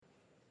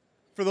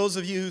For those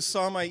of you who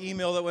saw my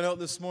email that went out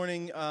this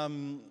morning,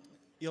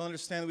 you'll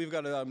understand that we've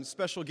got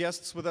special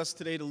guests with us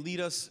today to lead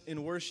us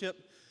in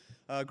worship.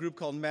 A group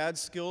called Mad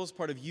Skills,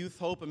 part of Youth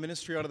Hope, a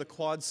ministry out of the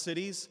Quad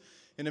Cities.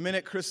 In a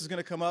minute, Chris is going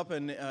to come up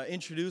and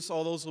introduce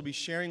all those who will be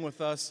sharing with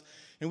us.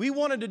 And we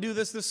wanted to do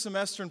this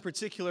semester in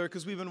particular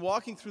because we've been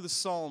walking through the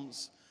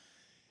Psalms.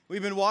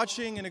 We've been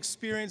watching and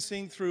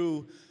experiencing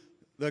through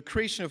the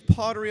creation of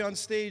pottery on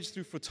stage,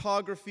 through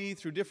photography,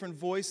 through different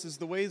voices,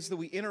 the ways that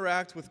we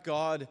interact with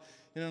God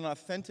in an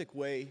authentic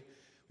way.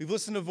 We've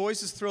listened to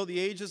voices throughout the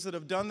ages that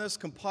have done this,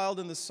 compiled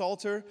in the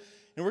Psalter,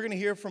 and we're going to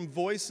hear from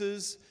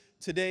voices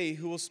today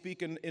who will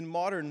speak in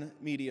modern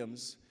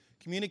mediums,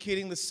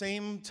 communicating the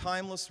same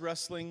timeless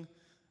wrestling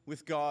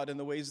with God and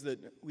the ways that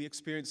we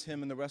experience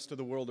Him and the rest of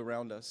the world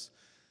around us.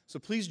 So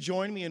please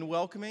join me in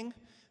welcoming,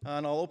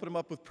 and I'll open them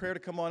up with prayer to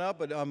come on up,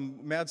 but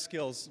Mad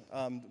Skills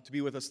to be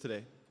with us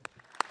today.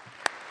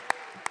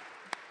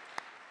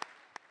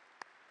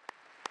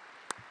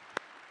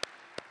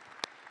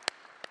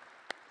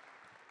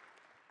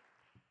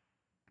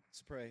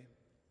 Let's pray.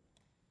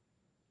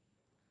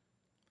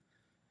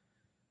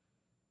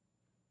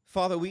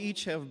 Father, we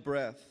each have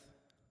breath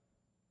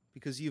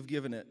because you've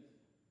given it.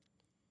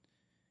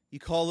 You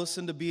call us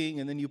into being,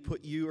 and then you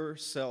put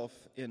yourself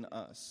in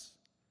us.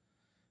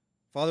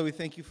 Father, we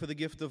thank you for the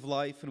gift of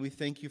life, and we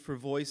thank you for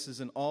voices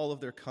in all of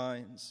their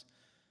kinds,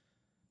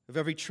 of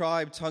every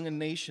tribe, tongue, and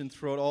nation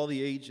throughout all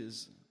the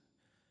ages.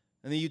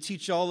 And that you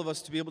teach all of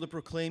us to be able to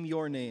proclaim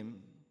your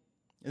name,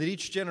 and that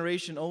each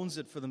generation owns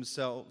it for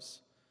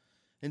themselves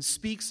and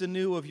speaks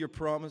anew of your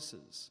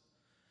promises.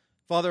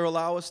 Father,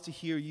 allow us to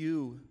hear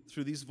you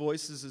through these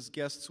voices as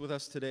guests with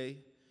us today,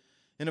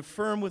 and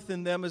affirm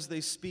within them as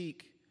they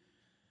speak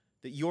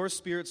that your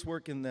Spirit's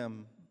work in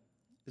them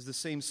is the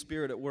same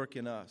Spirit at work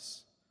in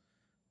us.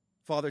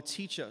 Father,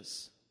 teach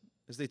us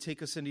as they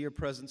take us into your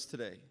presence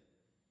today.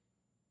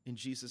 In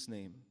Jesus'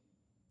 name,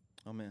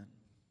 amen.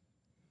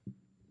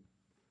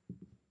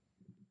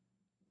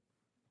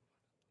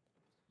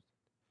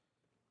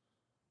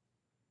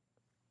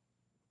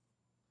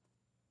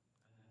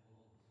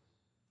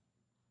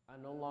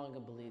 I no longer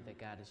believe that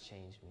God has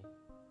changed me.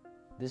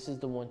 This is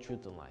the one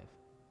truth in life.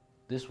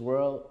 This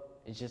world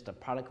is just a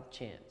product of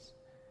chance.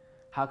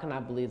 How can I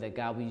believe that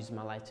God will use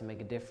my life to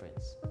make a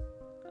difference?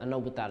 I know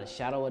without a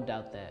shadow of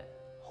doubt that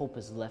hope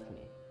has left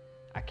me.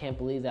 I can't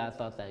believe that I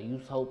thought that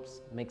Youth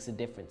Hopes makes a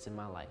difference in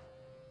my life.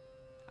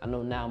 I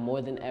know now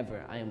more than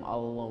ever I am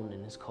all alone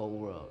in this cold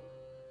world.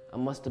 I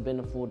must have been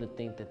a fool to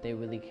think that they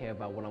really care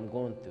about what I'm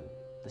going through.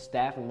 The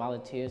staff and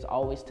volunteers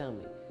always tell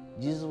me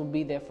Jesus will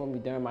be there for me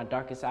during my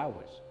darkest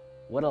hours.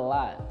 What a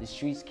lie. The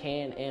streets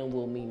can and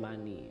will meet my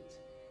needs.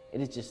 It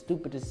is just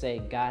stupid to say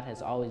God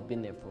has always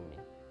been there for me.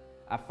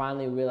 I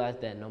finally realized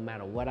that no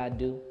matter what I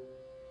do,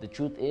 the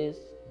truth is,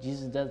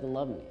 Jesus doesn't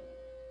love me.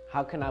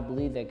 How can I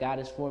believe that God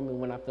is for me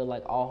when I feel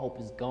like all hope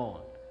is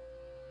gone?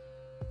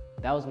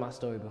 That was my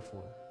story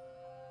before.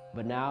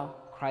 But now,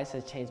 Christ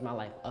has changed my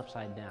life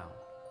upside down.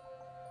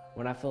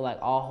 When I feel like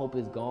all hope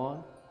is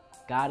gone,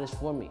 God is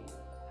for me.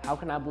 How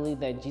can I believe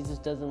that Jesus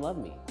doesn't love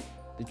me?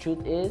 The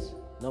truth is,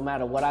 no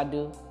matter what I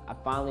do, I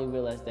finally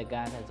realized that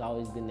God has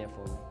always been there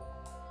for me.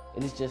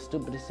 It is just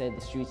stupid to say the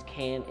streets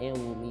can and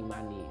will meet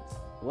my needs.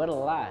 What a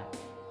lie.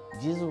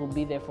 Jesus will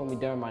be there for me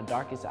during my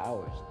darkest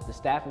hours. The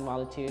staff and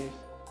volunteers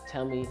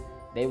tell me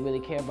they really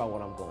care about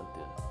what I'm going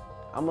through.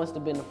 I must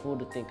have been a fool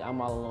to think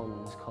I'm all alone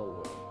in this cold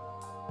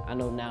world. I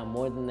know now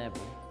more than ever,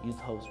 Youth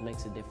Hopes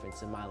makes a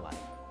difference in my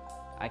life.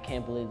 I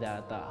can't believe that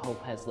I thought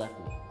hope has left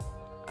me.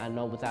 I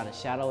know without a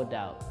shadow of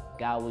doubt,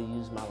 God will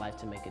use my life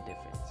to make a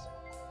difference.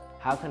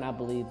 How can I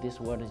believe this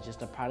world is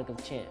just a product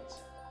of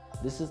chance?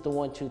 This is the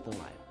one truth in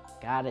life.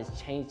 God has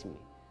changed me.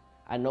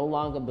 I no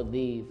longer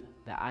believe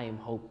that I am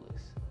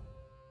hopeless.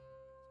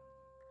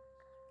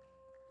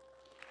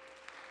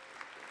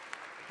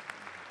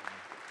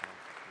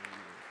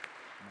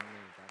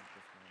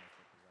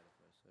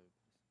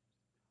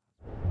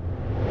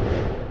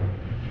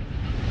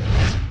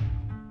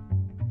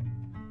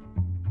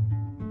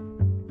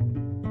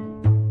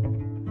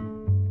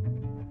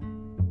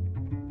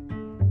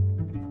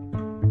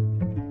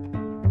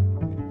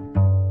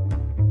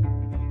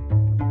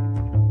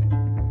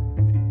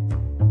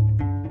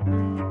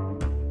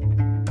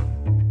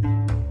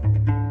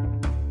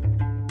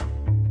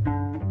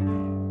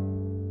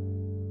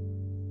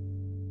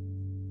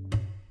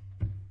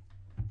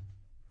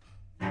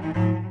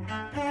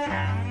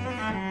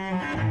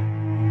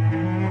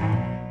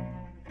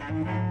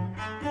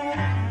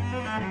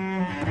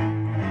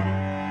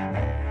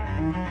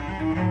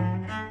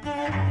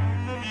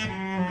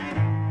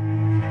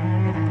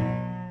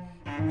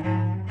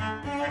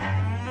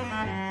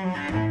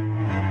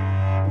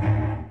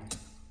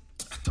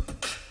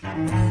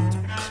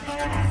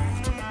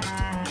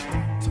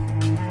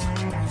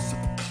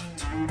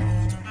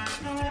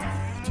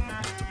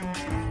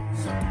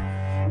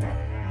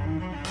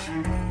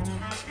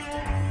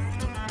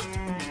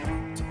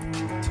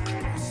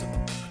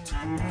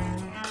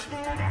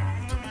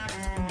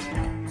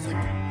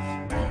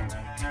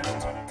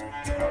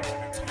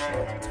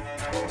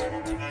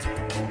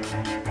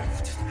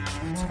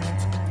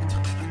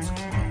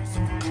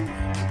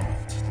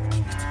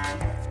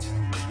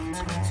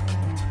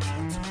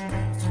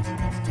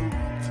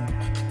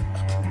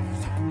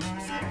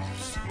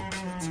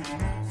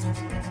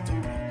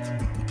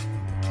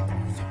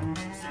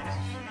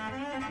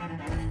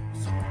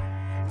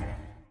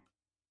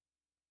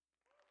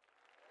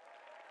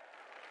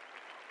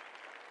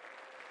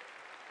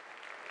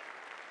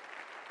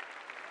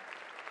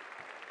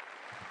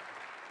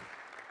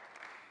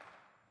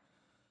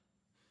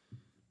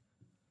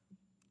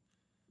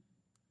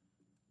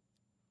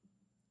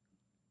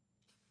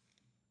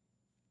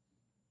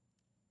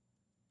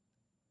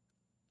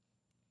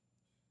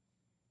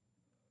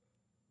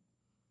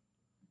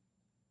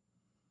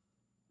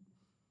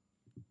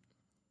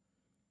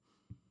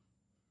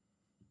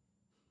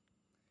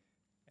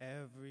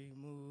 Every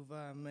move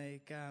I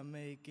make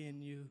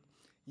in you.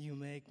 You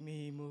make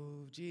me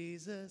move,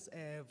 Jesus.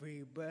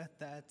 Every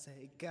breath I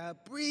take, I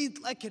breathe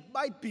like it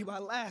might be my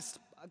last.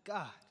 My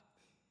God,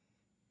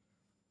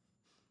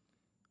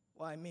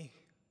 why me?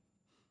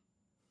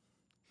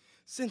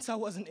 Since I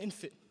was an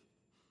infant,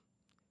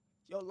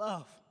 your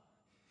love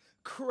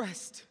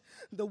caressed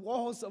the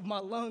walls of my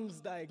lungs.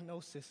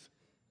 Diagnosis: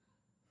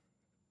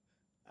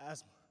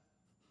 asthma.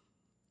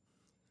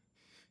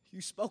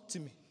 You spoke to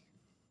me.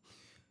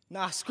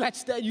 Nah,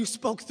 scratch that, you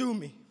spoke through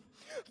me.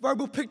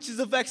 Verbal pictures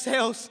of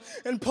exhales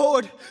and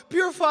poured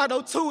purified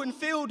O2 and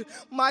filled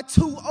my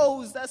 2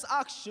 O's, that's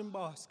oxygen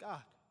bars.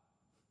 God.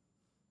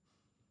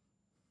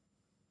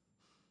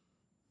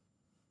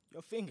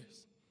 Your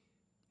fingers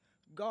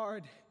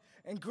guard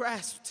and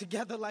grasp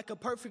together like a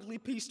perfectly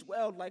pieced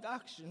weld, like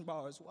oxygen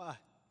bars. Why?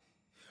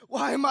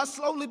 Why am I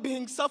slowly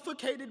being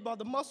suffocated by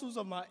the muscles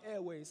of my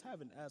airways?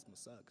 Having asthma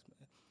sucks,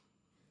 man.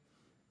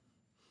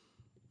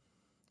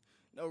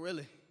 No,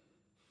 really.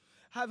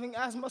 Having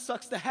asthma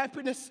sucks the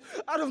happiness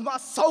out of my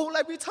soul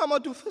every time I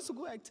do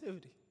physical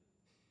activity.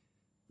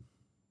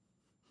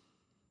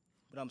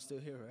 But I'm still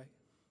here, right?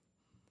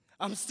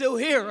 I'm still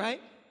here,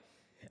 right?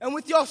 And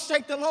with your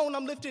strength alone,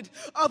 I'm lifted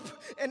up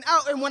and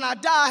out. And when I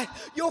die,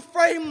 you'll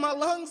frame my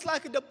lungs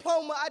like a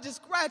diploma. I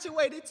just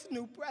graduated to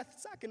new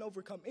breaths. I can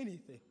overcome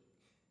anything.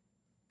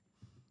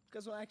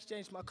 Because when I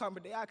exchanged my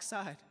carbon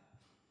dioxide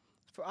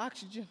for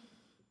oxygen,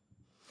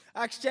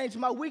 I exchanged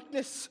my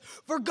weakness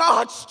for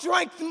God's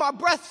strength. My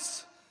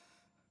breaths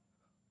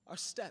are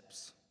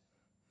steps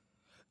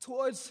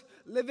towards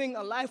living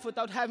a life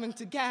without having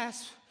to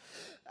gasp.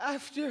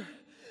 After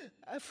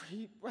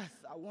every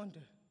breath, I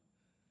wonder,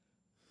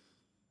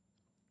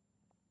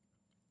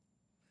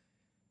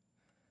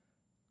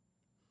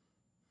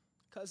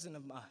 cousin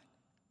of mine,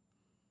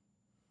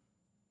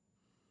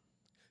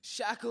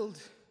 shackled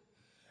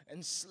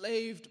and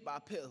slaved by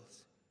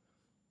pills.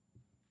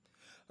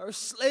 Her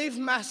slave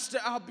master,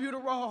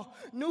 albuterol,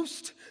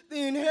 noosed the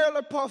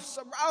inhaler puffs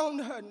around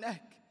her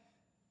neck.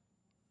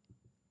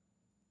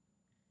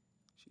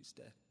 She's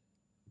dead.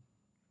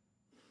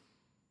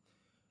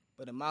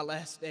 But in my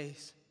last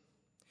days,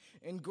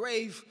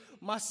 engrave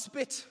my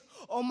spit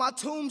on my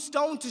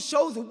tombstone to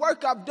show the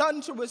work I've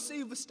done, to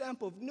receive a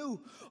stamp of new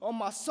on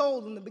my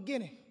soul in the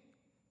beginning.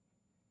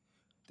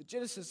 The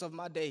genesis of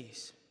my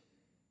days.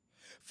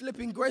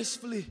 Flipping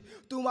gracefully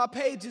through my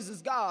pages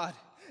as God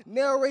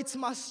narrates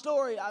my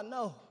story, I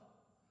know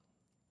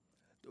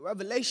the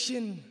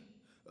revelation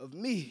of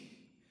me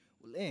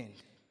will end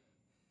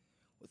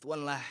with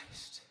one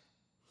last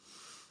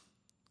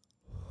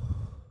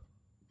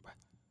breath.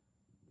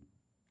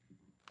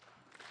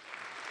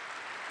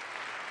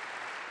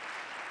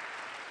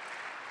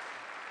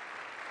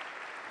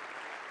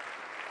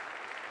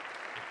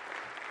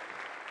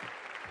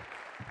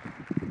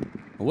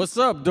 What's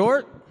up,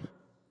 Dort?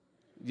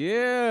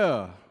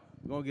 Yeah,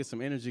 we're going to get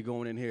some energy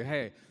going in here.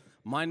 Hey,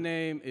 my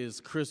name is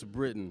Chris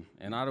Britton,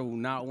 and I do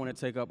not want to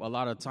take up a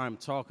lot of time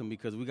talking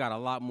because we got a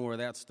lot more of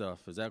that stuff.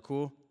 Is that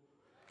cool?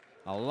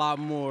 A lot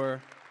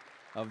more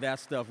of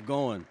that stuff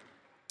going.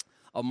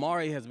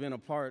 Amari has been a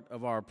part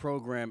of our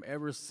program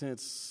ever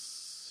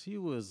since he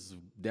was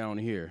down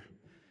here.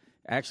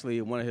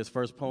 Actually, one of his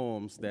first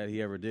poems that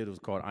he ever did was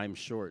called I'm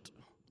Short.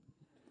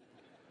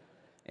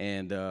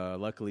 And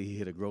luckily, he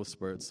hit a growth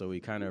spurt, so he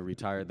kind of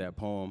retired that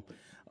poem.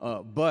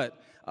 But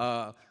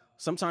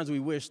sometimes we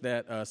wish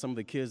that some of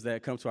the kids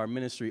that come to our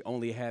ministry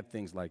only had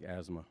things like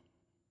asthma,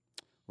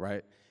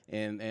 right?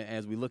 And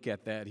as we look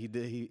at that,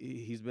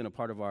 he's been a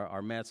part of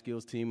our Mad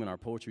Skills team and our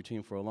poetry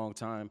team for a long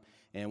time.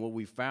 And what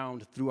we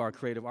found through our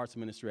creative arts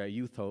ministry at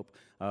Youth Hope,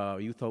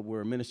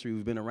 we're a ministry,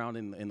 we've been around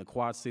in the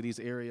Quad Cities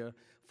area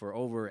for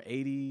over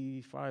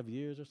 85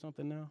 years or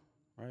something now,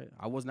 right?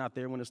 I was not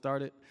there when it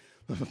started,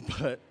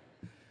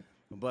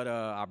 But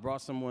I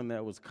brought someone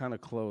that was kind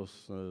of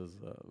close.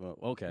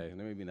 Okay,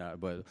 maybe not.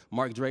 But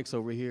Mark Drake's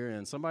over here,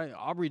 and somebody,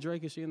 Aubrey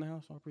Drake, is she in the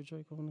house? Aubrey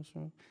Drake on this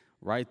one?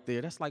 Right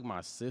there. That's like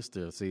my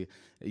sister. See,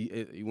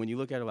 when you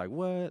look at her like,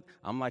 what?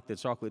 I'm like the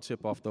chocolate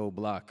chip off the old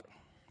block.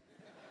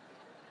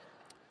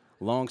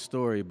 Long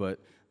story, but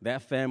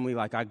that family,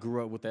 like I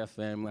grew up with that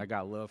family. I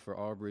got love for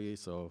Aubrey,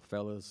 so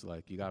fellas,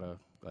 like you gotta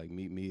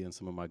meet me and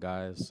some of my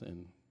guys.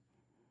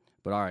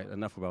 But all right,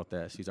 enough about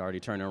that. She's already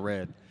turning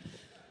red.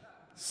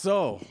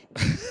 So,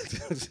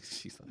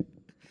 she's like,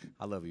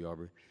 I love you,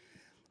 Aubrey.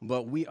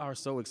 But we are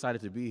so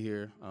excited to be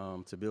here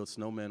to build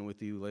snowmen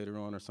with you later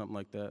on or something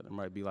like that. There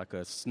might be like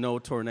a snow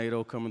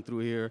tornado coming through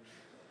here.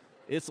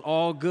 It's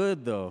all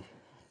good, though,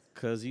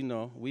 because,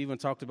 we even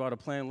talked about a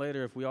plan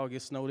later. If we all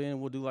get snowed in,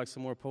 we'll do like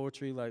some more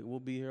poetry. Like, we'll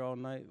be here all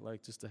night,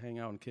 like just to hang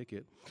out and kick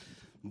it.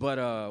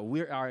 But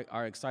we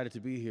are excited to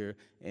be here,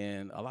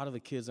 and a lot of the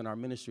kids in our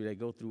ministry, they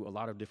go through a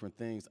lot of different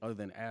things other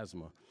than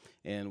asthma.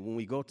 And when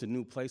we go to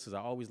new places,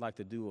 I always like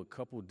to do a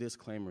couple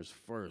disclaimers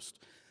first.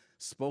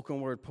 Spoken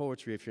word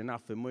poetry, if you're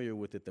not familiar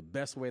with it, the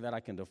best way that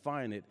I can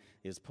define it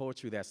is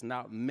poetry that's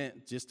not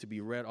meant just to be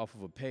read off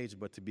of a page,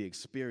 but to be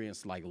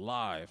experienced like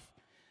live.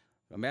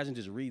 Imagine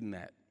just reading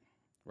that,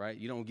 right?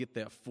 You don't get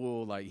that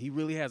full, like, he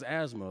really has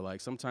asthma. Like,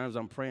 sometimes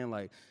I'm praying,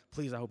 like,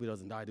 please, I hope he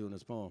doesn't die doing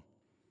this poem.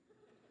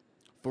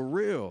 For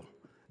real.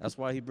 That's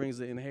why he brings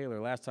the inhaler.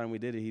 Last time we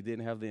did it, he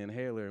didn't have the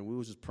inhaler, and we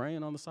was just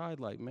praying on the side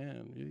like,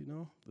 man,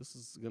 this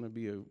is going to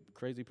be a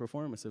crazy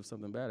performance if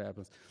something bad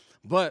happens.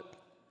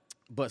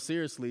 But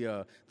seriously,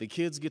 the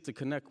kids get to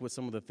connect with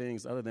some of the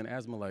things other than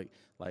asthma,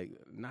 like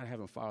not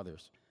having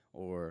fathers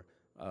or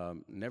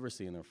never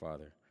seeing their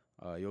father.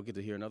 You'll get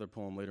to hear another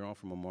poem later on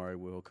from Amari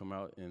where he'll come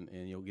out,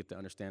 and you'll get to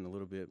understand a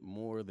little bit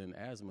more than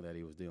asthma that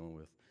he was dealing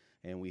with.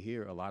 And we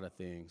hear a lot of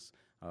things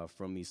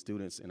from these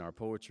students in our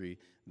poetry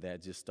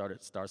that just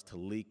starts to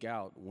leak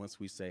out once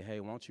we say, hey,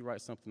 why don't you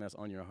write something that's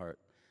on your heart?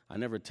 I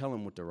never tell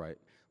them what to write,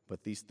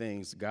 but these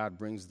things, God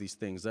brings these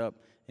things up,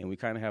 and we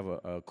kind of have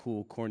a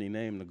cool, corny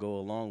name to go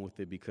along with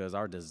it because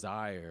our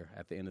desire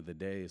at the end of the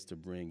day is to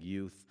bring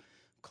youth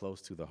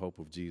close to the hope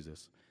of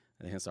Jesus,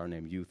 and hence our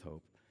name, Youth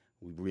Hope.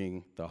 We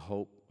bring the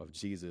hope of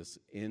Jesus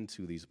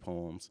into these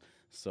poems,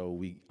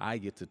 so I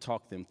get to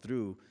talk them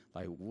through,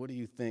 like, what do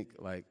you think,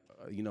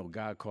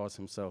 God calls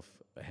himself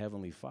a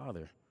heavenly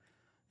father,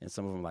 and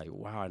some of them like,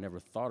 wow, I never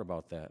thought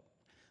about that.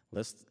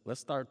 Let's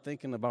start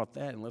thinking about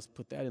that, and let's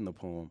put that in the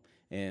poem.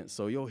 And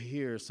so you'll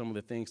hear some of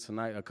the things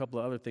tonight. A couple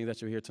of other things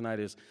that you'll hear tonight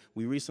is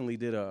we recently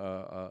did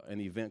an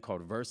event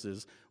called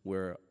Verses,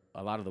 where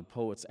a lot of the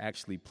poets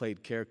actually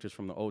played characters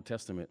from the Old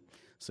Testament.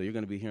 So you're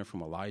going to be hearing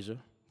from Elijah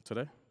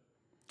today.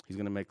 He's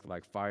going to make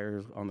like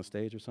fires on the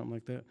stage or something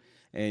like that.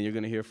 And you're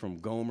going to hear from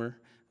Gomer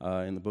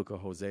in the book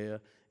of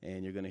Hosea.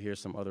 And you're going to hear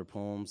some other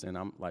poems. And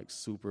I'm like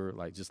super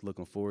just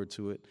looking forward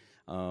to it.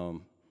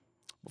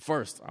 But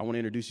first, I want to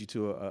introduce you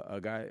to a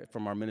guy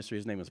from our ministry.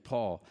 His name is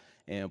Paul.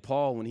 And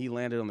Paul, when he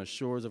landed on the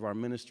shores of our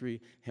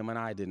ministry, him and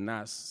I did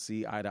not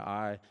see eye to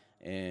eye.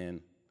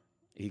 And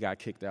he got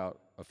kicked out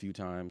a few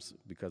times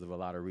because of a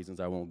lot of reasons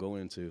I won't go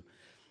into.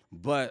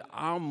 But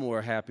I'm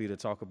more happy to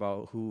talk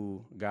about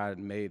who God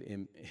made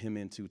him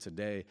into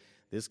today.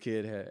 This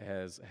kid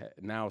has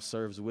now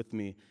serves with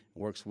me,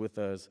 works with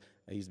us.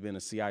 He's been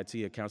a CIT,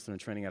 a counselor in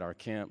training at our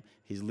camp.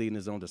 He's leading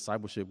his own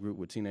discipleship group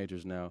with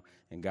teenagers now,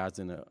 and God's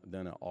done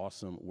an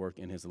awesome work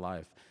in his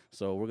life.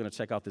 So we're going to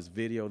check out this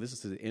video. This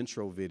is the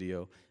intro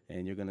video,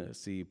 and you're going to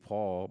see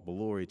Paul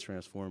Balori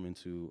transform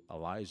into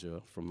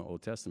Elijah from the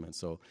Old Testament.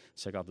 So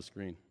check out the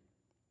screen.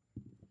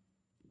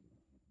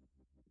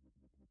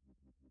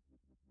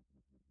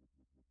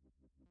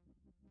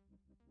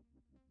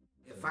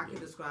 If I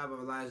could describe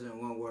Elijah in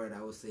one word,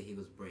 I would say he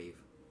was brave.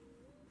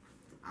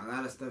 A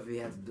lot of stuff he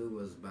had to do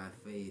was by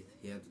faith.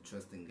 He had to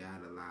trust in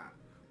God a lot.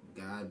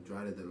 God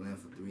droughted the land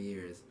for 3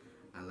 years.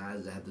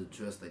 Elijah had to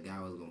trust that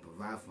God was going to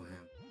provide for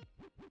him.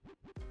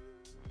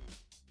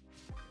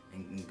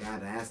 And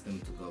God asked him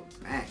to go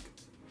back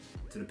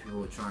to the people who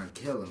were trying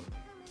to kill him.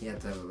 He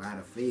had to have a lot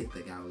of faith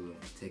that God was going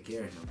to take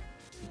care of him.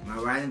 My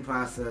writing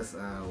process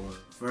was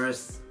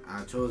first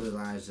I chose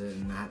Elijah,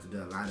 and I had to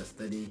do a lot of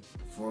study.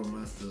 4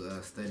 months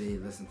to study,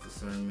 listen to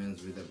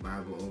sermons, read the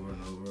Bible over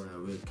and over. I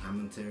read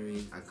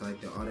commentary. I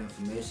collected all the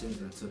information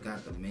and took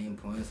out the main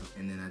points,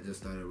 and then I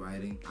just started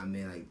writing. I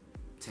made like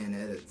 10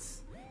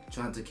 edits,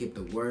 trying to keep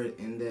the word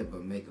in there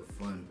but make it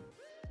fun.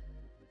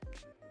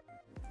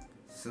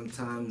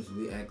 Sometimes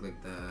we act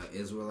like the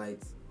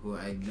Israelites who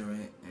are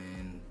ignorant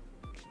and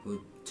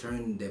who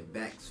turn their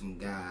backs from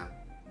God.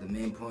 The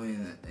main point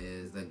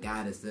is that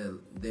God is still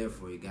there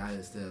for you. God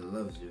is still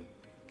loves you.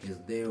 He's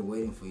there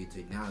waiting for you to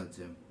acknowledge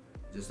him.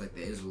 Just like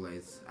the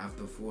Israelites,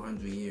 after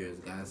 400 years,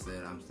 God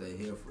said, I'm still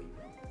here for you.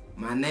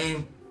 My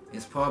name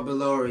is Paul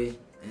Balori,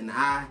 and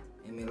I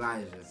am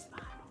Elijah.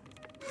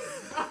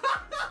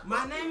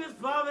 My name is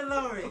Paul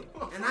Balori,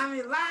 and I'm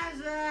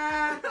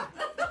Elijah.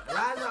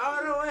 Elijah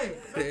all the way.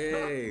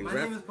 Hey, My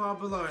name is Paul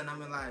Balori, and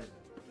I'm Elijah.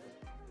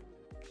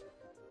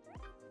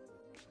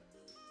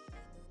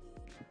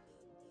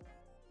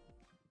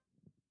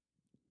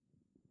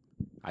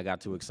 I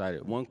got too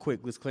excited. One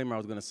quick disclaimer I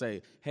was going to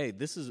say, hey,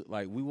 this is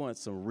we want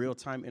some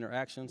real-time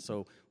interaction,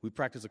 so we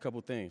practice a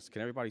couple things.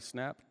 Can everybody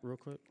snap real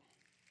quick?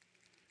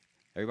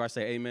 Everybody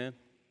say amen.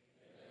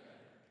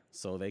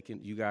 So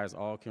you guys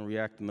all can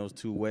react in those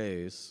 2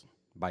 ways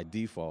by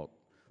default,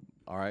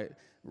 all right,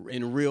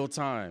 in real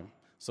time.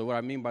 So what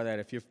I mean by that,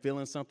 if you're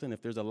feeling something,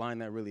 if there's a line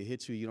that really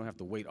hits you, you don't have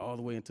to wait all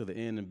the way until the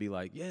end and be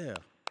like, yeah.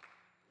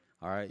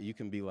 All right, you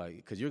can be like,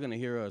 because you're going to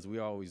hear us, we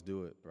always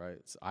do it, right?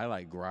 So I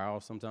like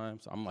growl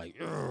sometimes. I'm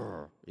like,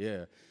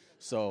 yeah.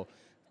 So,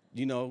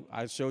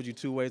 I showed you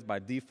 2 ways by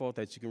default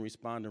that you can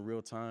respond in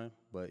real time,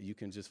 but you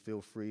can just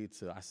feel free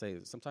to, I say,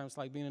 sometimes it's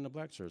like being in a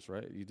black church,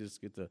 right? You just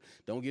get to,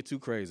 don't get too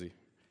crazy,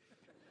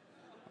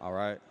 all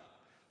right?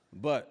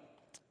 But,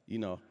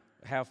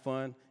 have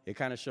fun. It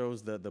kind of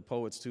shows the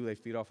poets, too. They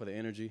feed off of the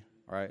energy,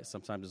 all right?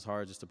 Sometimes it's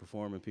hard just to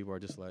perform, and people are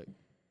just like,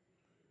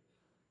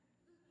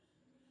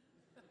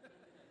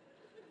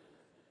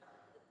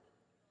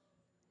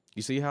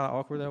 you see how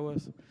awkward that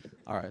was?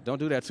 All right, don't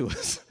do that to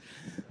us.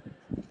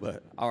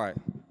 But, all right,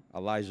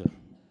 Elijah.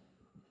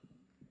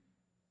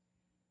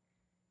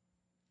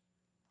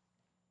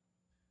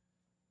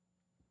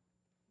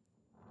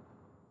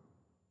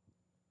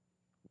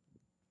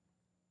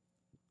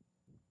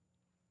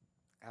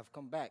 I've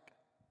come back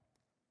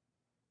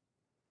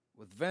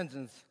with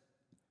vengeance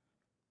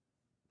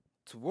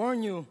to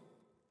warn you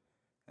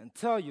and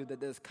tell you that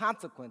there's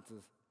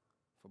consequences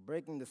for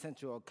breaking the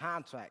sensual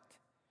contract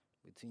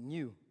between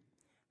you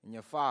and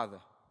your father.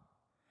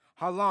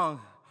 How long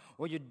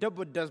will you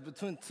double dust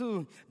between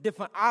 2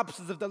 different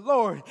options? If the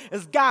Lord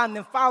is God,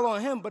 then follow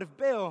him. But if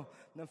Baal,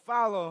 then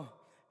follow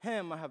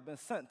him. I have been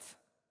sent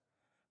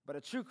by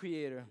the true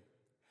Creator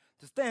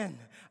to stand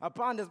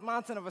upon this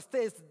mountain of a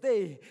stage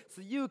today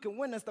so you can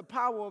witness the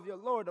power of your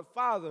Lord, the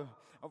Father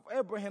of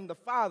Abraham, the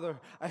father,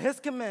 at his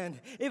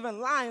command. Even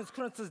lions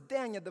couldn't touch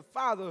Daniel, the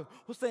father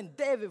who sent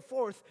David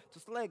forth to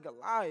slay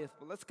Goliath.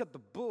 But let's cut the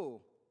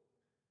bull.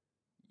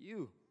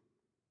 You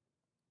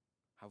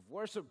have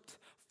worshipped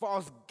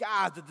false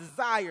gods. The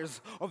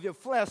desires of your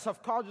flesh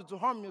have caused you to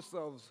harm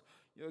yourselves.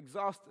 You're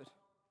exhausted.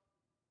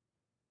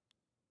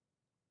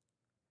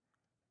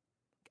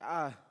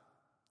 God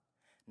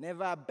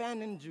never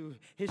abandoned you.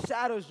 He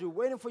shadows you,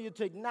 waiting for you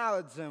to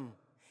acknowledge him.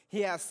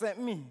 He has sent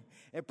me,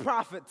 a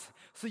prophet,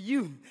 so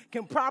you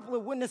can properly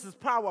witness his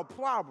power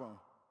problem.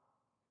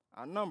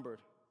 I numbered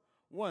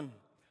 1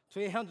 to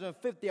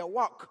 850. I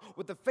walk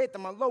with the faith that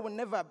my Lord will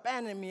never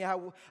abandon me. I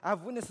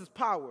have witnessed his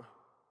power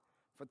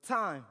for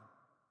time.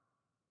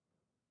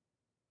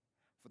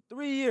 For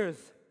 3 years,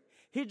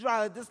 he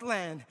dried this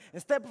land and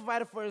instead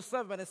provided for his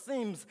servant. It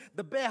seems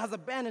the bear has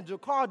abandoned you,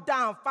 called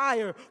down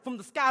fire from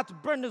the sky to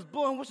burn this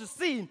bull, and we should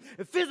see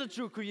if he's a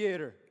true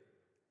creator.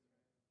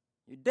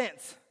 You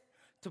dance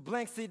to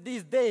blank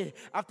CDs day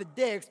after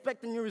day,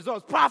 expecting your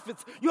results.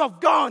 Prophets, you have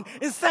gone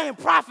insane.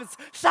 Prophets,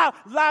 shout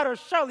louder.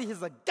 Surely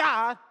he's a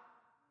God.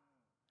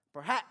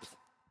 Perhaps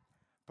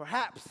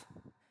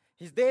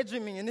he's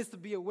daydreaming and needs to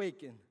be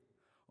awakened.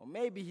 Or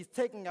maybe he's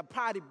taking a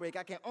potty break.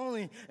 I can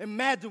only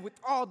imagine with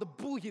all the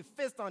boo he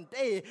faced on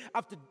day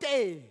after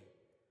day.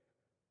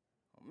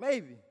 Or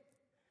maybe,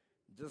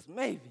 just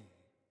maybe,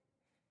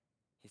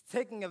 he's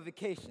taking a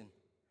vacation.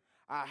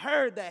 I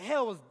heard that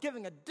hell was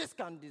giving a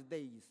discount these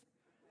days.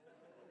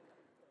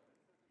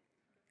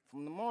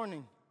 From the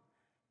morning,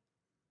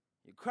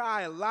 you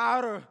cry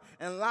louder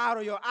and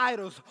louder. Your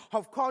idols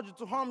have caused you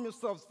to harm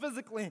yourselves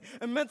physically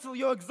and mentally.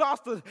 You're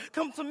exhausted.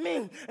 Come to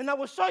me, and I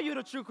will show you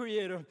the true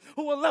Creator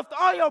who will lift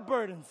all your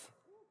burdens.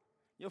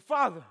 Your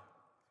Father,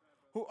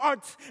 who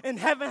art in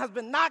heaven, has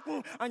been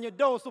knocking on your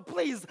door. So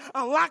please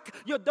unlock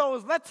your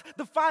doors. Let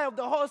the fire of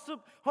the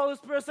Holy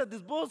Spirit set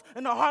these bulls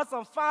and their hearts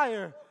on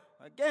fire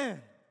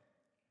again.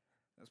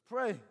 Let's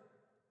pray.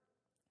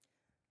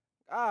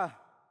 God,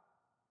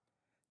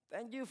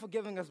 thank you for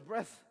giving us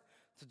breath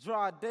to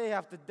draw day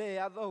after day,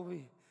 although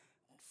we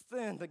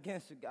sinned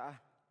against you, God.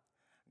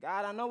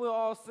 God, I know we're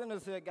all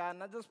sinners here, God,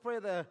 and I just pray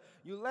that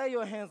you lay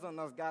your hands on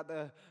us, God,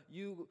 that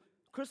you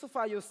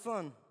crucify your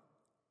Son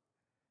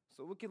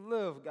so we can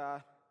live,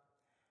 God.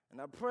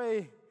 And I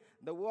pray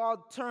that we all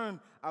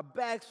turn our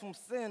backs from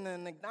sin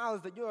and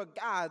acknowledge that you're a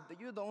God, that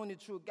you're the only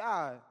true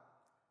God,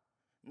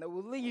 and that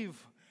we'll leave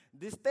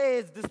this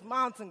stage, this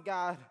mountain,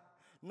 God,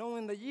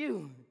 knowing that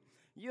you're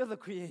the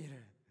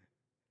Creator.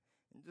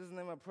 In Jesus'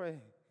 name I pray.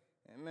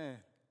 Amen.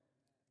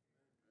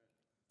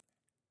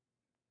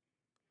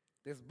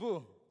 This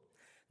bull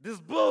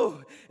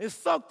is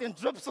soaked in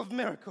drips of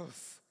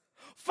miracles.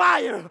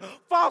 Fire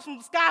falls from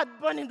the sky,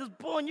 burning this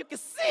bull, and you can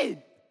see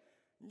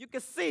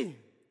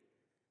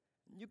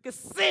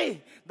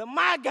that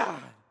my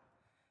God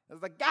is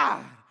the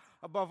God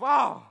above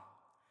all.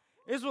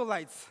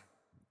 Israelites,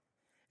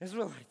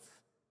 you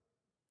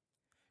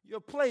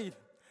have played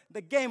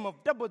the game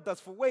of double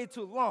dutch for way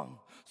too long.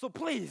 So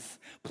please,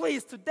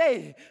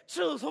 today,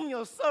 choose whom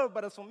you'll serve.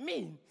 But as for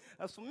me,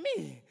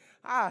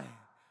 I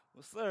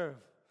will serve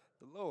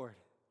the Lord.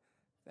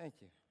 Thank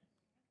you.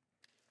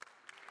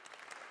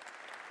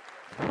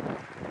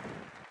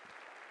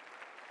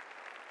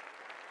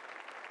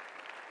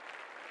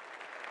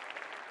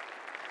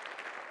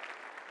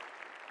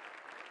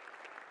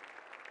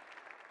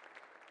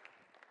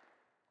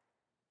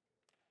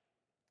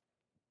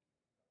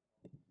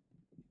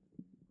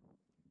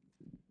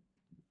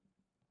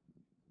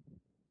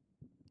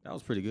 That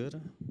was pretty good. Huh?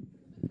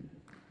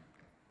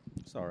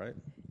 It's all right.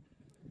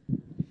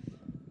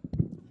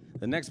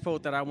 The next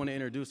poet that I want to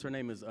introduce, her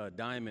name is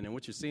Diamond, and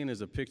what you're seeing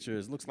is a picture.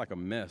 It looks like a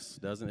mess,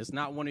 doesn't it? It's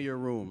not one of your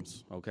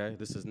rooms, okay?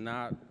 This is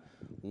not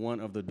one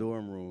of the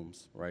dorm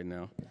rooms right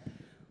now.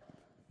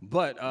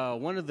 But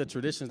one of the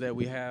traditions that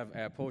we have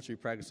at poetry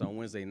practice on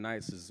Wednesday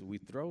nights is we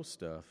throw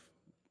stuff,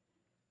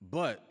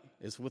 but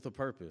it's with a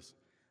purpose.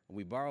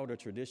 We borrowed a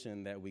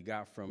tradition that we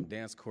got from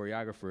dance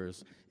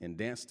choreographers in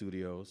dance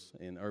studios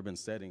in urban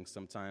settings.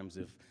 Sometimes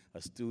if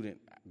a student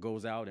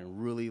goes out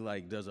and really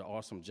does an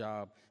awesome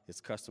job, it's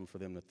custom for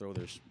them to throw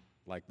their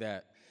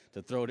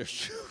throw their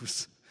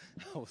shoes.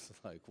 I was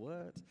like,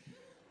 what?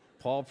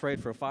 Paul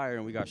prayed for fire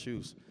and we got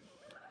shoes.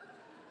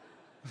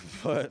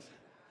 But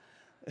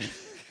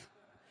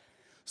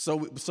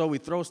so we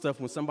throw stuff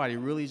when somebody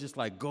really just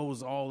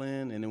goes all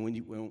in, and then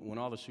when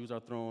all the shoes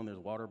are thrown, there's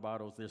water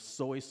bottles, there's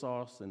soy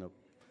sauce and a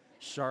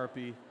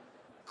Sharpie,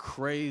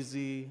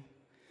 crazy.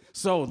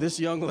 So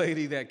this young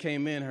lady that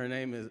came in, her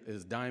name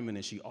is Diamond,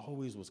 and she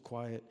always was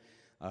quiet.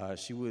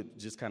 She would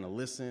just kind of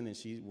listen, and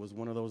she was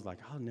one of those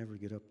I'll never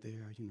get up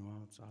there,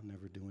 I'll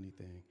never do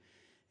anything.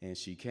 And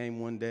she came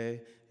one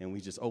day, and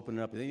we just opened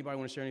it up. Did anybody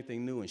want to share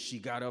anything new? And she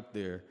got up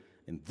there,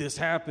 and this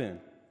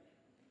happened.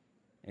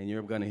 And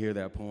you're going to hear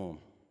that poem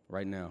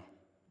right now.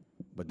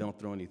 But don't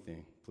throw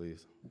anything,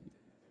 please.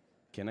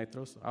 Can I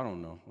throw some? I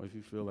don't know. If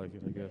you feel like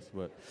it, I guess.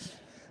 But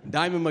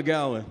Diamond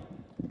McGowan.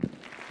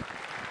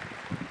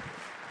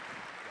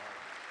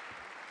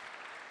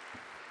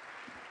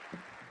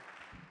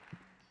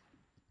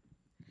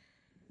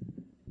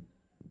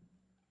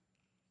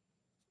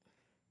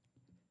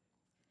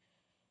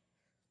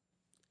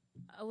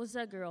 I was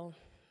that girl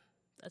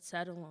that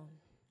sat alone,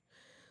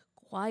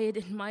 quiet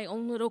in my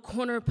own little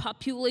corner,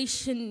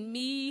 population,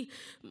 me,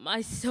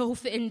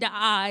 myself, and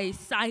I.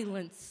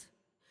 Silence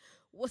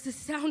was a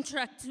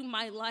soundtrack to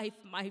my life,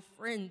 my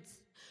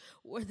friends.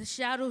 Were the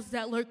shadows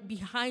that lurk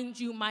behind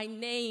you. My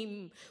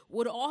name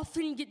would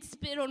often get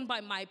spit on by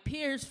my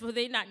peers, for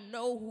they not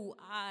know who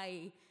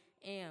I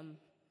am.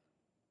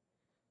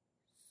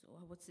 So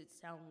I would sit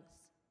soundless,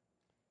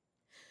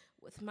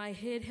 with my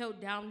head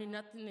held down and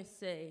nothing to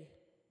say.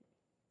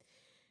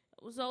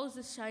 I was always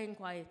a shy and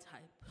quiet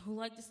type who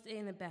liked to stay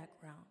in the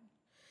background.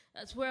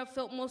 That's where I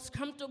felt most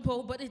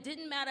comfortable, but it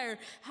didn't matter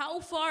how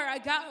far I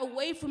got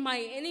away from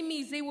my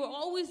enemies. They were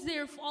always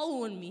there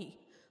following me,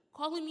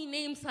 calling me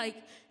names like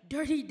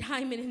Dirty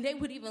Diamond, and they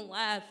would even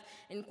laugh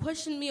and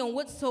question me on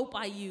what soap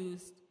I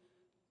used.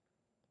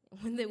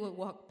 And when they would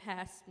walk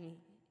past me,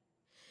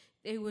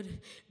 they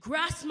would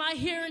grasp my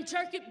hair and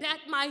jerk it back.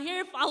 My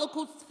hair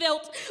follicles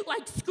felt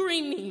like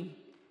screaming.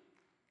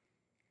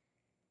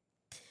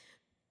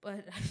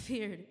 But I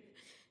feared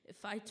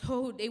if I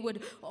told, they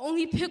would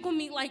only pick on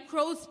me like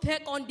crows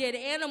peck on dead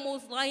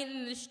animals lying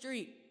in the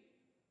street.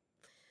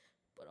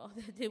 But all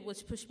that did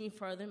was push me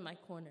further in my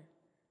corner.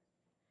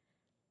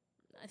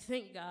 I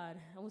thank God.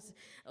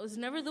 I was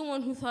never the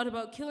one who thought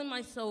about killing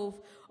myself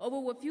over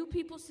what few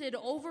people said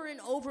over and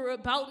over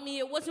about me.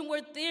 It wasn't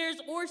worth theirs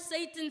or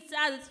Satan's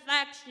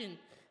satisfaction.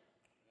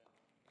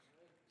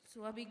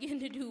 So I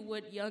began to do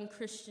what young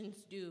Christians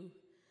do.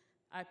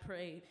 I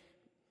prayed.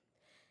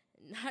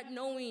 Not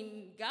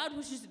knowing God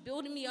was just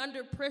building me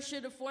under pressure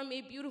to form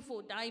a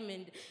beautiful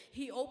diamond.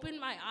 He opened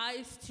my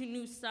eyes to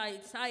new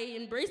sights. I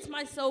embraced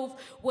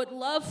myself with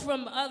love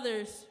from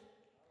others.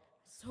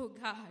 So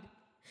God,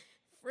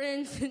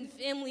 friends and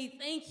family,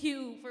 thank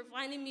you for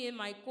finding me in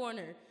my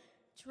corner,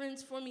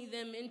 transforming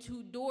them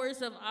into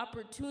doors of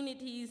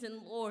opportunities.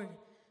 And Lord,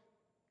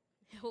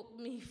 help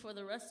me for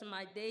the rest of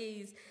my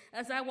days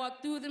as I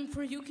walk through them,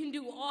 for you can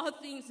do all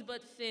things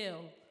but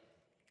fail.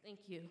 Thank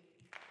you.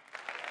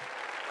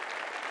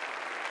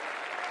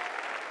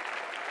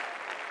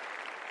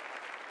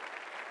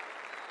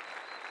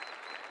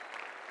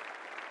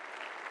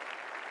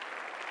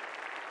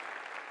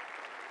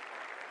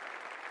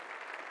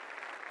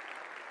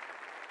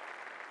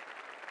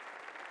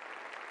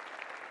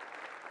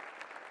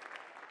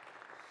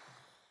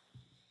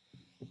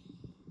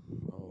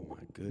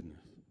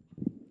 Goodness.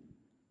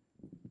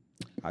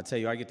 I tell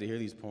you, I get to hear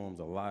these poems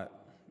a lot,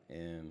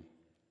 and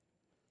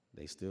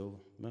they still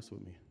mess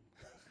with me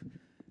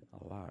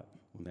a lot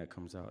when that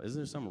comes out. Isn't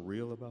there something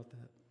real about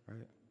that,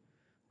 right?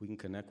 We can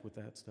connect with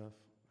that stuff.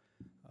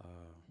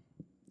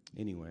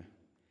 Anyway,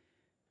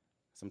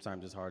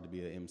 sometimes it's hard to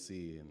be an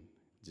MC and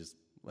just,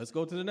 let's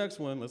go to the next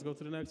one, let's go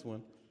to the next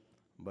one.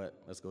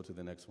 But let's go to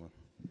the next one.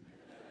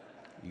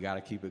 You got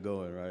to keep it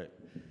going, right?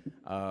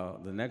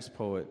 The next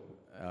poet,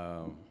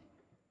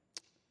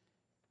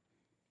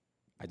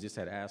 I just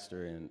had asked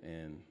her,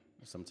 and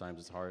sometimes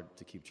it's hard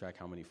to keep track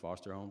how many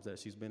foster homes that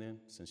she's been in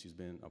since she's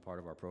been a part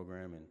of our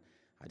program, and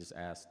I just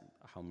asked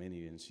how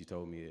many, and she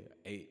told me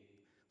 8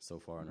 so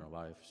far in her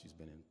life. She's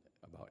been in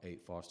about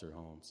 8 foster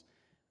homes,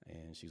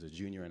 and she's a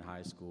junior in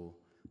high school.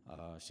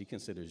 She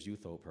considers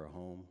Youth Hope her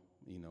home,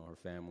 her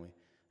family,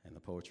 and the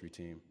poetry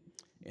team.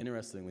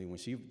 Interestingly, when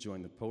she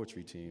joined the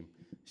poetry team,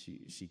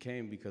 she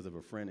came because of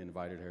a friend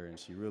invited her, and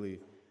she really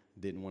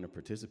didn't want to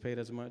participate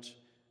as much.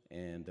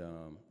 And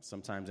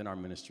sometimes in our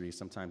ministry,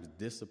 sometimes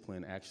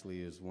discipline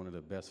actually is one of the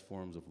best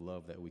forms of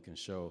love that we can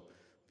show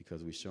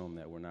because we show them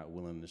that we're not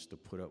willing just to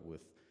put up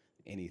with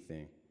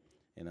anything.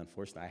 And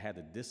unfortunately, I had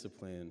to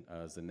discipline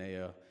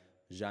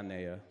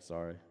Janea,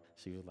 sorry.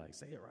 She was like,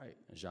 say it right,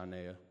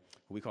 Janea.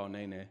 We call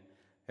Nene.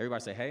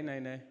 Everybody say, hey,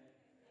 Nene.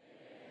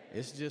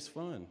 It's just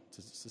fun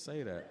to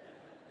say that.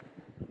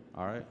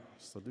 All right,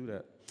 so do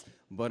that.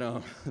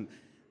 But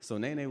so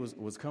Nene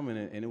was coming,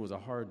 and it was a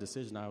hard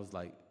decision. I was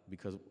like,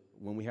 because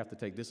when we have to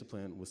take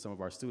discipline with some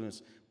of our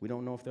students, we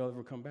don't know if they'll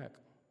ever come back.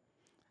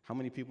 How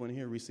many people in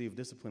here receive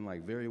discipline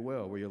like very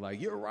well, where you're like,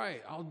 you're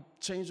right, I'll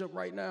change up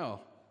right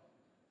now,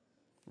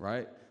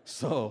 right?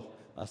 So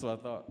that's what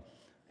I thought.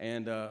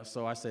 And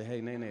so I said,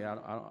 hey, Nene,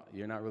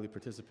 you're not really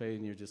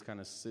participating. You're just kind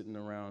of sitting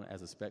around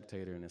as a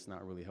spectator, and it's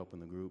not really helping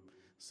the group.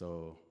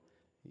 So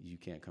you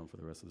can't come for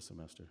the rest of the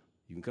semester.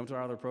 You can come to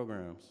our other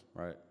programs,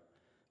 right?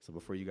 So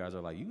before you guys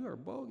are like, you are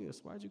bogus,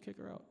 why'd you kick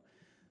her out?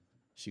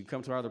 She could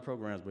come to our other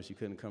programs, but she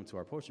couldn't come to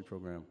our poetry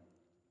program.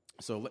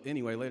 So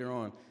anyway, later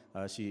on,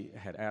 she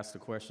had asked a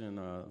question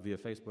via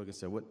Facebook and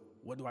said,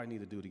 what do I need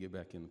to do to get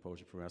back in the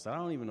poetry program? I said, I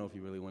don't even know if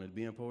you really wanted to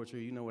be in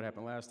poetry. You know what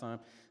happened last time.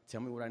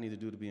 Tell me what I need to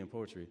do to be in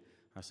poetry.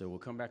 I said, well,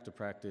 come back to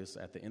practice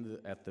at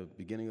the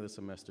beginning of the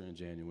semester in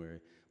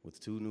January with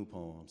 2 new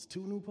poems.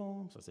 2 new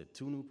poems? I said,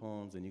 2 new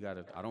poems, and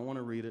I don't want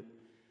to read it,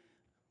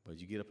 but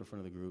you get up in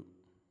front of the group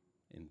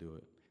and do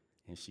it.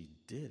 And she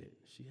did it.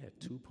 She had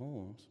 2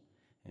 poems,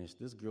 and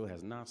this girl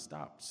has not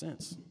stopped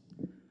since.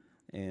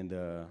 And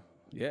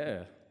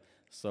yeah,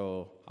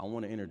 so I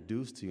want to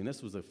introduce to you, and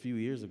this was a few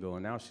years ago,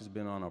 and now she's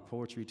been on our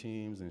poetry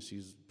teams, and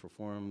she's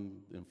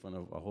performed in front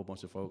of a whole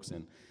bunch of folks,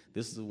 and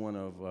this is one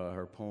of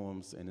her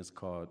poems, and it's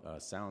called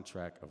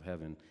Soundtrack of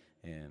Heaven,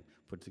 and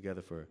put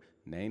together for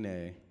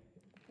Nene.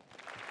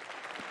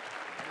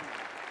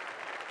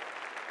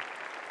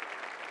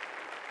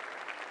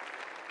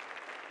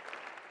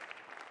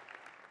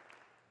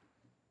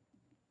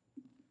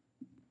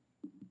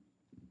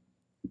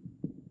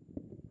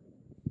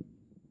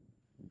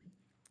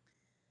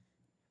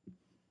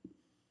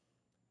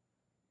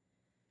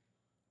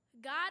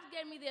 God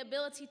gave me the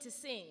ability to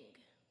sing.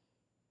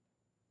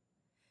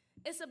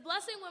 It's a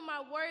blessing when my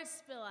words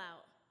spill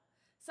out.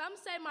 Some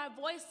say my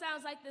voice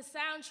sounds like the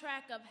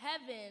soundtrack of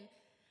heaven.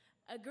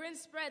 A grin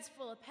spreads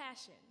full of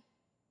passion.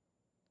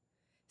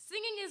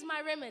 Singing is my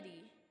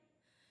remedy,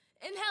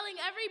 inhaling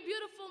every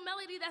beautiful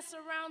melody that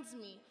surrounds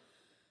me.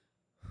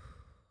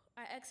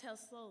 I exhale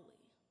slowly.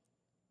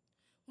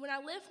 When I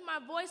lift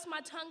my voice,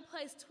 my tongue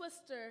plays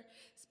twister,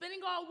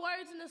 spinning all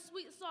words into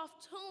sweet,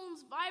 soft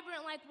tunes,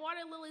 vibrant like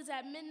water lilies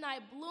at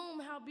midnight bloom.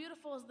 How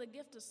beautiful is the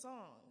gift of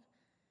song.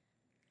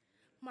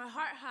 My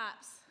heart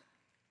hops,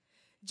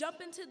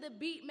 jump into the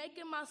beat,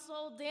 making my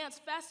soul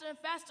dance faster and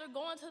faster,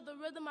 going to the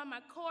rhythm of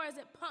my core as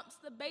it pumps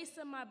the bass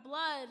in my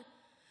blood.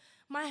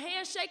 My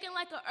hands shaking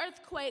like an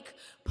earthquake,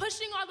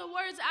 pushing all the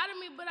words out of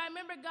me, but I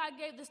remember God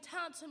gave this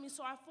talent to me,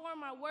 so I form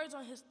my words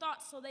on his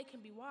thoughts so they can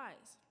be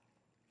wise.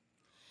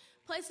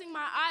 Placing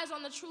my eyes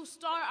on the true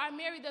star, I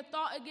marry the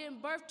thought and give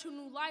birth to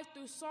new life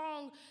through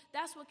song.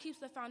 That's what keeps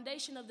the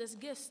foundation of this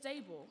gift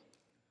stable.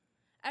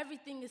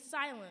 Everything is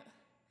silent.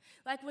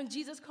 Like when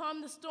Jesus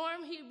calmed the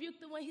storm, he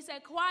rebuked the wind. He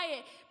said,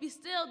 quiet, be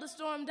still, the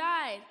storm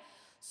died.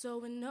 So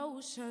when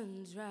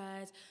oceans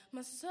rise,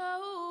 my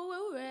soul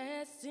will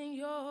rest in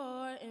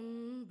your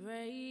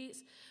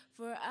embrace.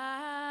 For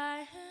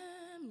I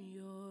am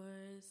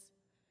yours,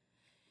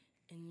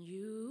 and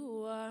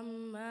you are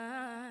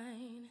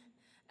mine.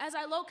 As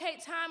I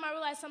locate time, I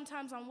realize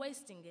sometimes I'm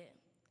wasting it.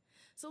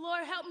 So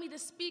Lord, help me to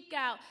speak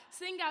out,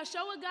 sing out,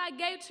 show what God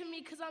gave to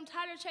me, because I'm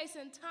tired of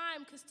chasing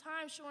time, because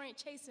time sure ain't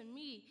chasing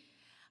me.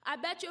 I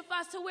bet you if I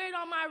was to wear it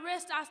on my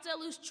wrist, I still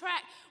lose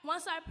track.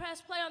 Once I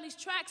press play on these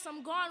tracks,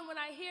 I'm gone. When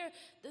I hear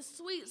the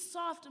sweet,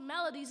 soft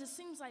melodies, it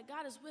seems like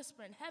God is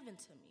whispering heaven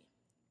to me.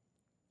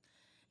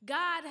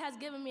 God has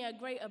given me a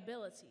great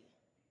ability,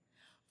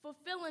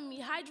 fulfilling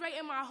me,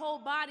 hydrating my whole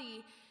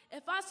body.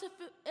 If I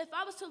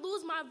was to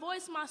lose my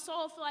voice, my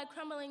soul would feel like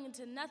crumbling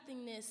into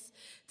nothingness.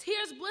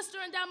 Tears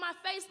blistering down my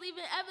face,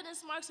 leaving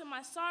evidence marks of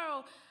my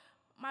sorrow.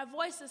 My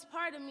voice is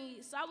part of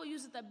me, so I will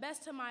use it the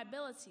best of my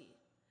ability.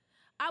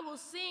 I will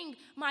sing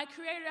my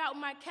Creator out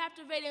my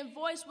captivating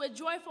voice with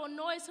joyful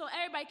noise so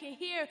everybody can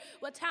hear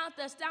what talent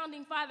the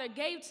astounding Father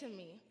gave to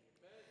me.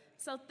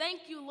 So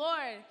thank you,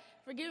 Lord,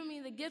 for giving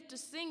me the gift of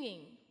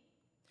singing.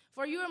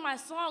 For you are my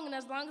song, and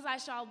as long as I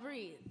shall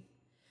breathe.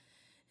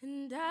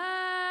 And I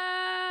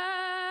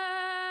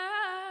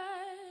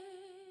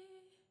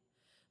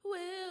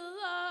will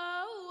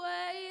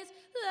always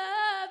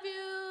love you.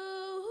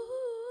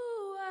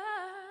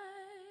 I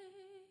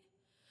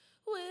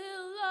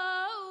will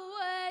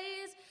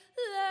always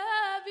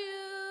love you.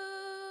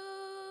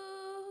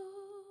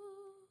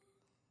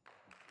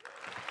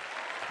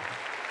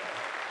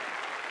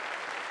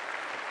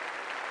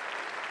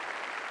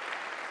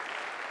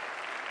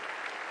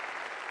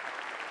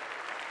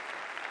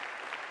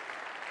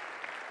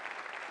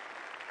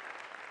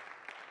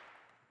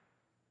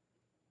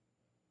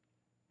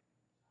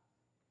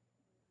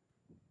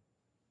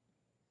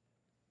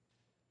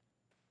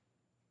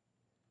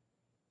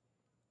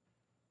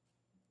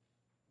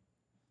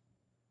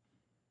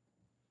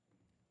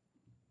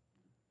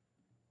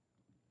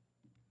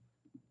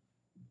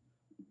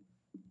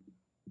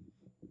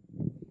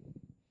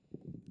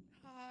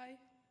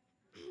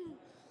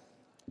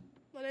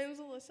 My name is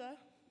Alyssa.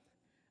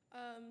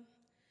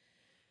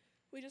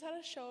 We just had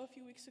a show a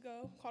few weeks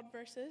ago called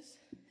Verses,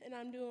 and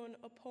I'm doing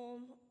a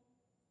poem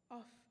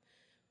off.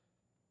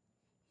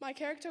 My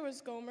character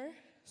was Gomer,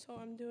 so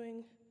I'm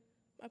doing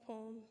my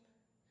poem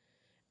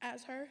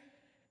as her.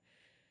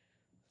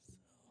 So,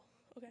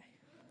 okay.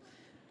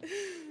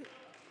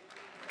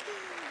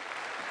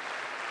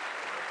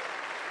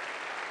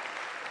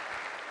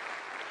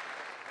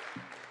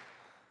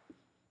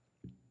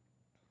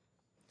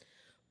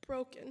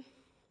 Broken.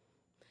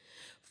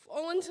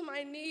 Fallen to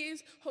my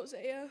knees,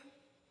 Hosea.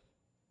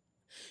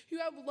 You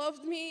have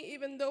loved me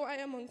even though I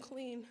am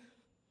unclean.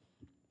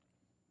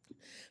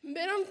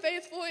 Been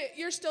unfaithful, yet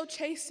you're still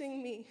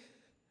chasing me.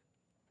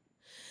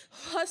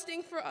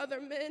 Lusting for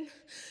other men,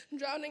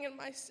 drowning in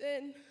my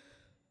sin.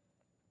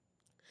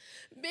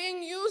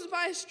 Being used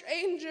by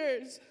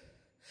strangers,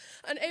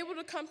 unable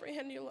to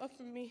comprehend your love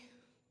for me.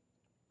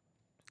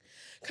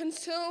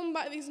 Consumed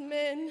by these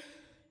men,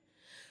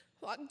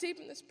 locked deep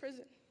in this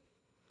prison.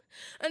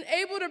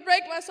 Unable to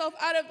break myself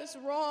out of this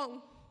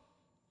wrong.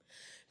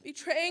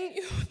 Betraying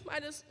you with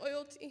my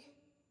disloyalty.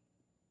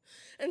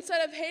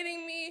 Instead of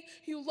hating me,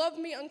 you love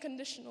me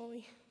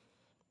unconditionally.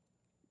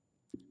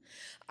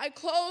 I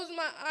close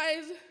my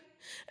eyes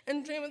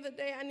and dream of the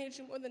day I need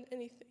you more than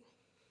anything.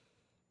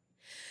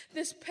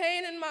 This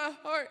pain in my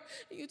heart,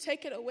 you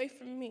take it away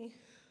from me.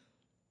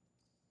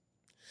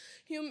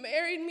 You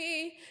married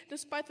me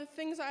despite the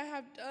things I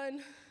have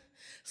done.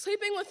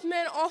 Sleeping with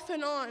men off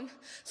and on.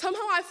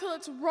 Somehow I feel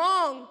it's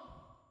wrong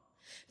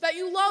that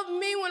you love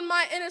me when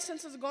my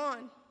innocence is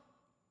gone.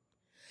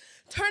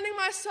 Turning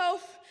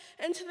myself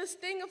into this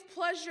thing of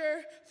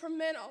pleasure for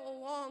men all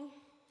along.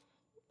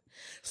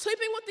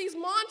 Sleeping with these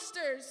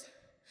monsters,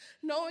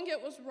 knowing it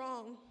was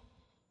wrong.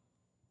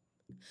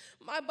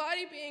 My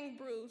body being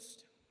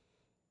bruised.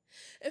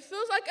 It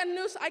feels like a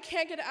noose I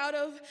can't get out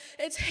of.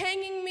 It's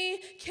hanging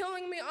me,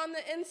 killing me on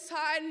the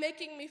inside,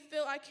 making me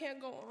feel I can't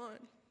go on.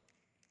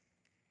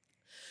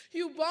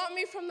 You bought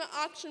me from the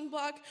auction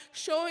block,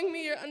 showing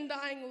me your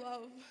undying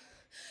love.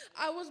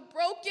 I was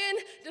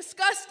broken,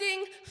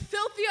 disgusting,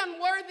 filthy,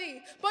 unworthy,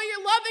 but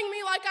you're loving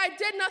me like I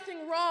did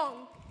nothing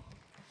wrong.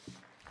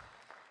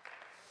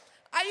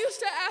 I used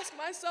to ask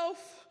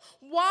myself,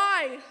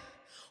 why?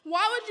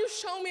 Why would you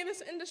show me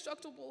this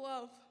indestructible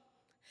love?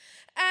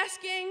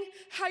 Asking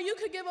how you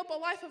could give up a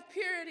life of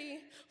purity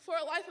for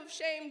a life of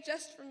shame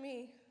just for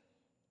me.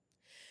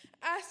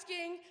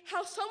 Asking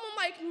how someone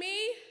like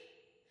me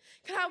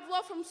could have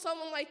love from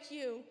someone like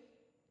you.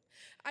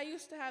 I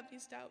used to have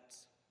these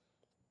doubts.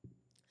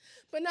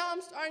 But now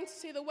I'm starting to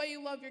see the way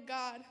you love your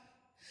God.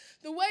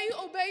 The way you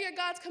obey your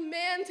God's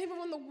commands even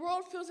when the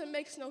world feels it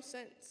makes no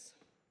sense.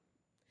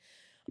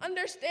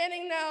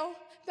 Understanding now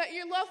that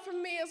your love for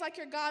me is like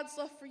your God's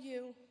love for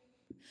you.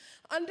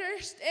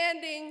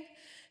 Understanding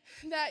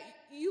that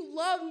you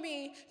love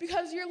me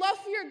because your love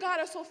for your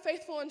God is so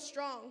faithful and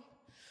strong.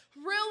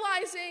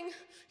 Realizing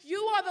you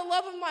are the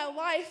love of my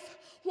life,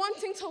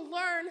 wanting to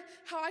learn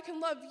how I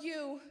can love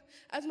you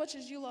as much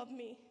as you love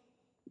me.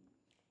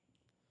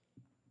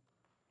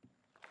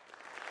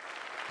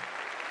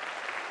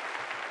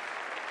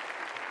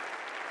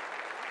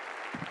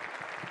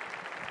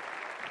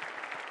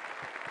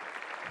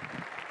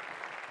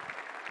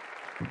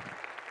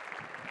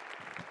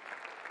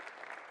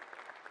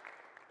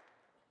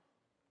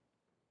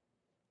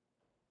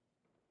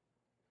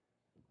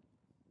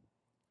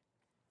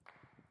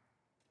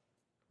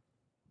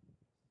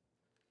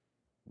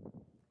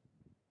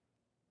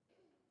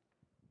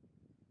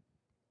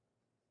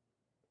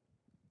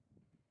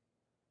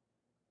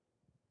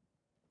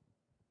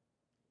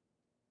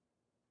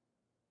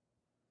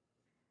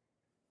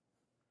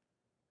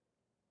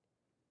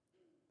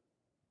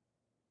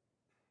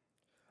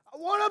 I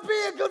want to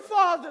be a good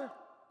father.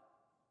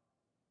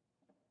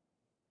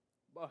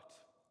 But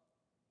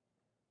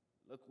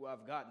look where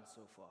I've gotten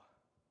so far.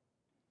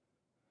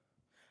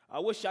 I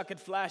wish I could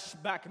flash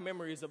back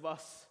memories of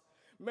us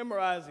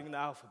memorizing the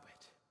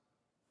alphabet.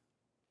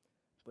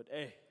 But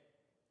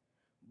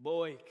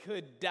boy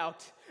could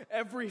doubt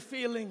every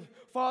feeling.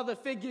 Father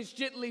figures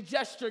gently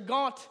gesture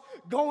gaunt.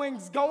 Going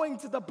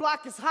to the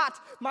block is hot.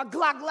 My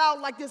Glock loud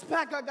like this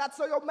pack I got,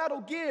 so your Metal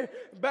Gear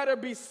better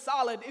be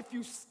solid. If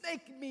you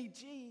snake me,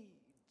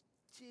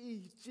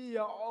 I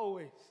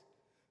always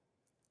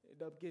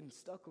end up getting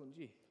stuck on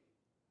G.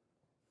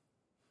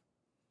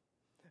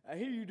 I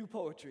hear you do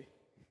poetry.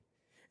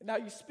 And now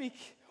you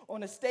speak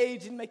on a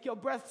stage and make your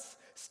breaths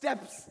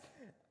steps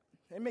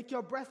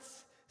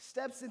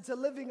into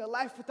living a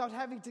life without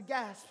having to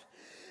gasp.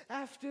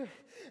 After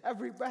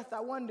every breath, I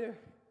wonder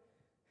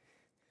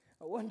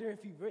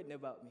if you've written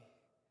about me.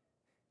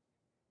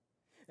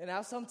 And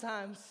how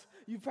sometimes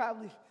you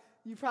probably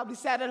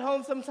sat at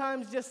home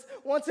sometimes just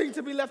wanting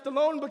to be left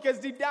alone because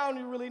deep down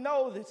you really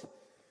know that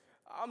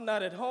I'm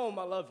not at home,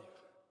 I love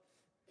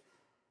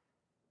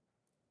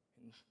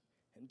you.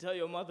 And tell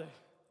your mother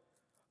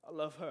I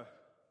love her.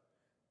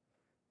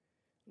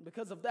 And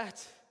because of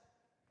that,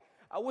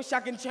 I wish I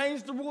can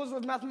change the rules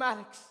of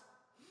mathematics.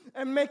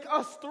 and make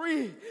us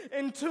 3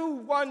 and 2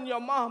 1. Your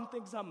mom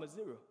thinks I'm a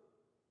 0.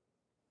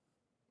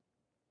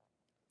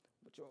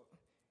 But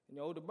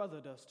your older brother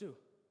does too.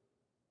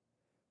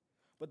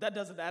 But that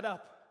doesn't add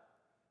up.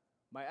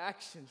 My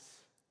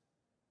actions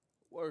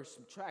were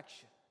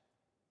subtraction,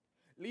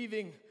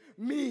 leaving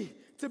me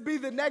to be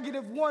the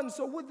 -1.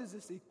 So what does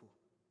this equal?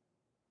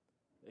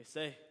 They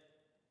say,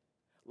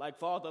 like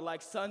father,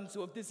 like son.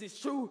 So if this is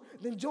true,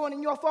 then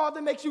joining your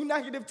father makes you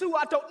 -2.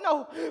 I don't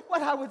know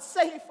what I would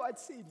say if I'd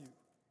seen you.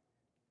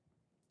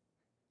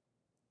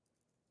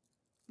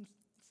 I'm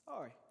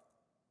sorry.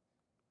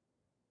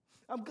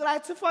 I'm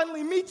glad to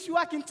finally meet you.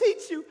 I can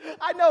teach you.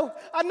 I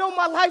know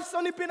my life's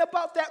only been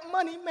about that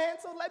money, man,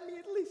 so let me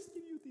at least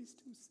give you these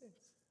 2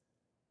 cents.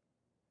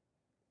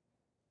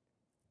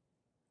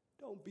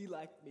 Don't be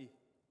like me.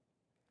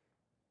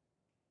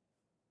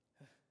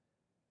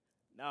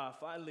 Now I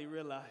finally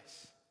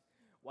realize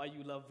why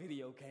you love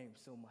video games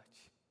so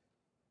much.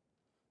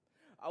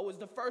 I was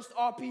the first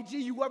RPG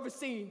you ever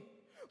seen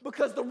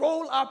because the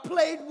role I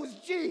played was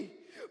G.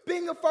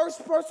 Being a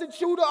first-person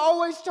shooter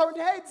always turned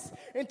heads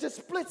into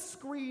split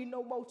screen,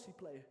 no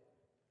multiplayer.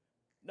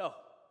 No,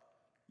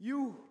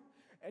 you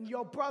and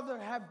your brother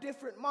have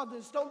different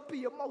mothers. Don't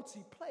be a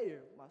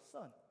multiplayer, my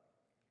son.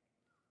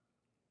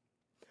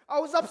 I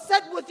was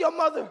upset with your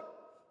mother.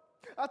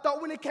 I thought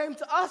when it came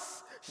to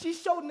us, she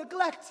showed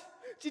neglect.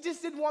 She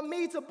just didn't want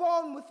me to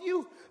bond with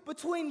you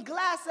between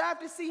glass. I have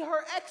to see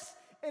her ex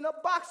in a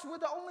box where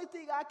the only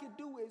thing I could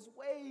do is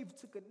wave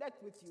to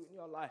connect with you in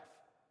your life.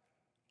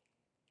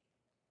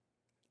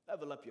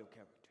 Level up your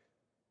character.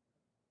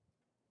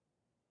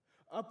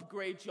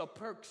 Upgrade your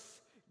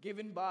perks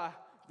given by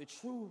the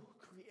true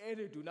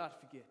Creator. Do not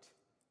forget.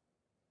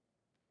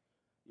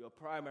 Your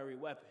primary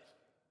weapon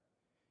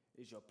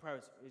is your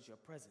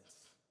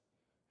presence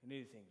in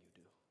anything you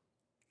do.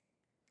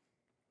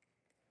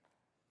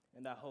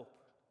 And I hope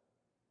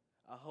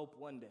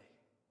one day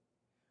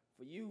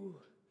for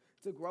you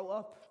to grow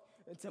up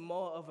into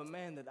more of a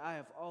man that I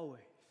have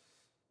always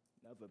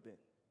never been.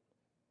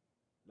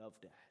 Love,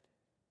 Dad.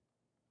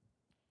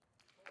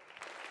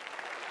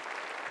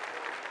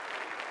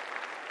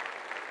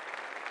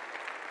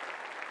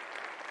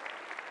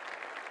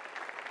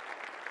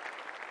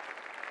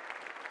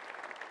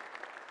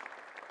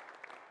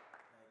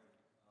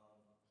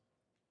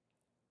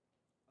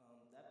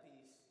 That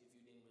piece, if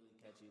you didn't really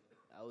catch it,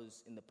 I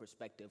was in the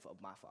perspective of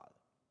my father.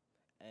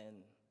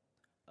 And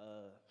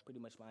pretty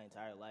much my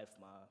entire life,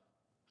 my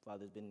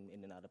father's been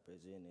in and out of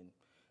prison and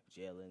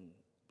jail and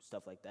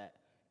stuff like that.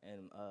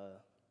 And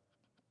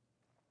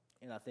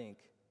I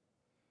think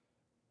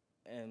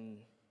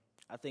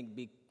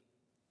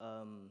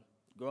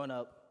growing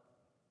up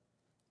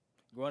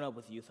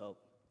with Youth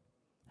Hope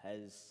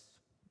has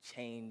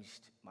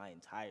changed my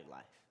entire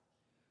life.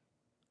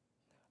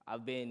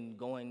 I've been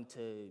going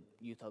to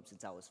Youth Hope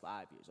since I was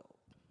 5 years old.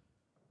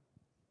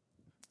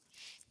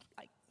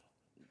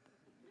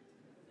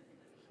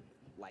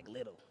 Like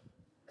little.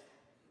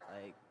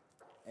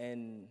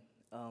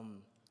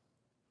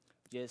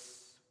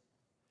 Just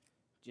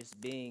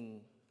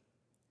being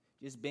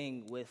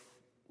with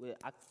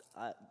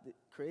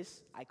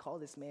Chris. I call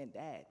this man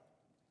Dad.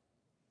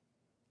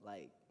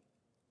 I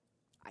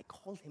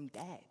call him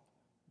Dad.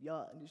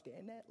 Y'all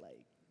understand that?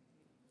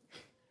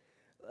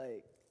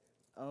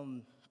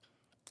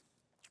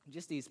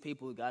 Just these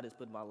people God has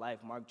put in my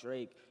life. Mark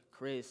Drake,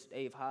 Chris,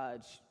 Dave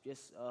Hodge,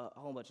 just a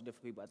whole bunch of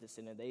different people at the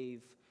center.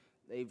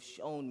 They've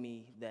shown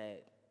me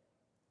that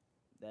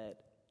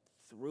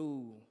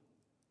through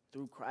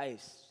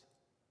Christ,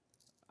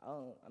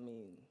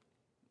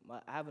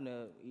 having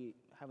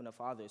a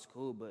father is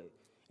cool, but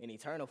an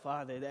eternal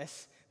father,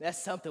 that's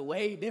something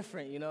way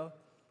different, you know?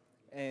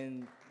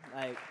 And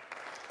I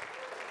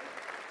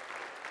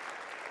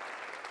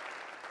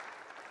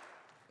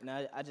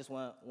just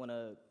want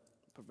to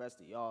profess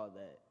to y'all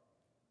that,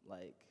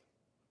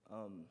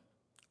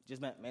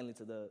 just mainly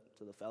to the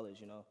fellas,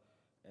 you know,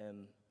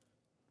 and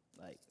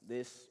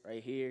this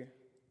right here,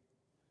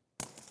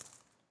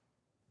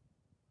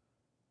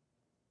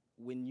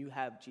 when you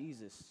have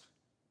Jesus,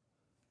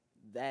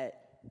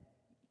 that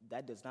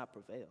does not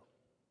prevail.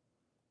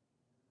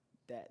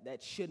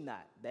 That should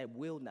not, that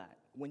will not.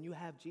 When you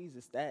have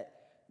Jesus, that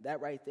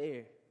right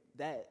there,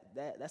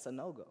 that's a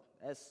no-go.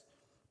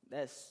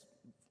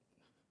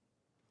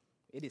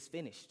 It is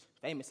finished.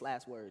 Famous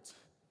last words.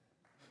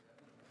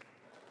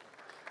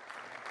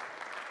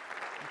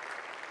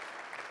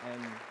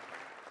 And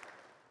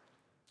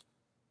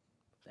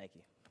thank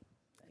you.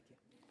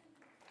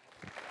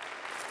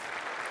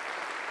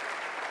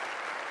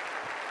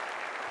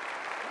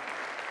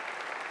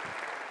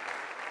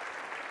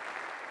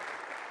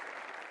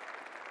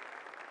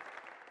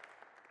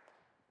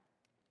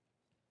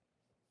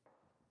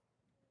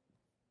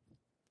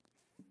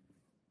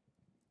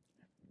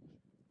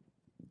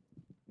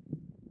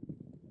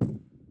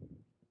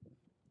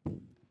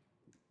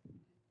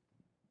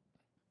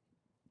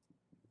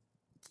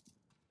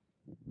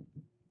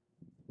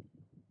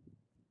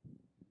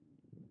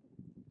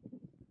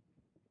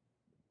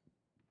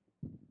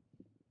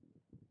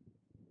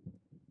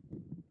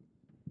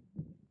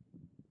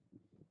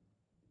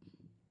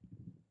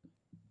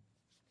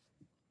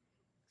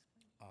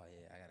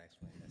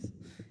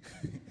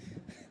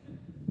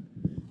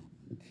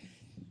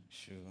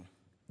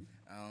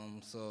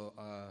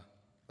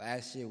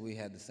 Last year we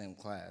had the same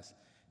class,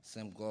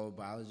 same global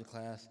biology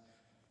class,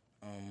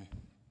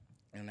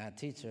 and our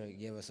teacher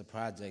gave us a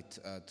project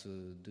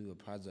to do a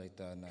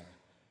project on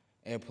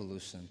air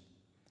pollution.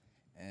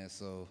 And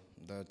so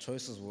the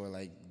choices were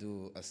like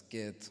do a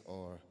skit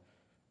or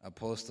a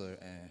poster,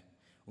 and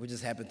we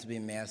just happened to be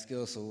in math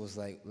skills, so it was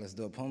like, let's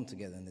do a poem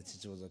together, and the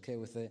teacher was okay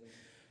with it.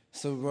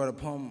 So we wrote a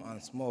poem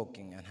on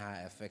smoking and how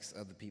it affects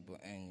other people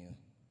and you.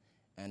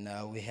 And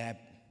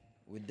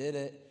we did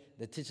it.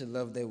 The teacher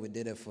loved it. We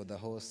did it for the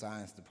whole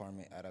science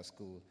department at our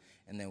school,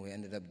 and then we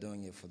ended up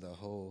doing it for the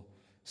whole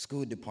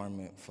school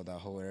department for the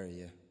whole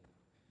area.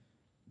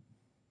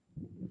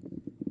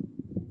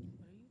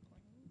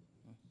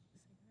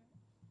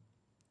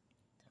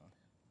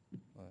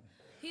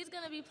 He's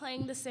going to be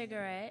playing the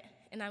cigarette,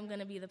 and I'm going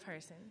to be the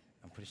person.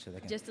 I'm pretty sure they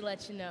can. Just to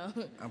let you know.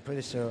 I'm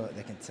pretty sure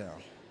they can tell.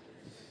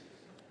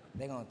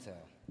 They're going to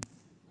tell.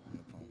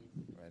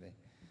 Ready?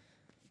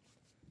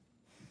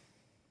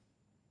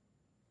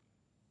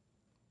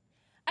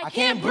 I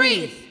can't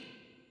breathe.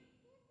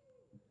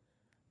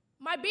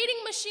 My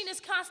beating machine is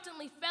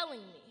constantly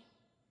failing me.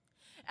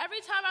 Every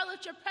time I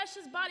lift your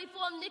precious body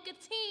full of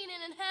nicotine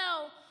and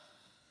inhale,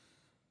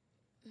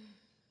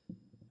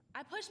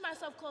 I push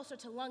myself closer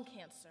to lung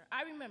cancer.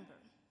 I remember.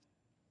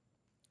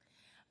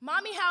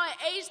 Mommy, how at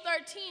age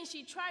 13,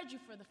 she tried you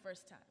for the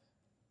first time.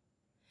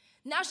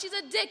 Now she's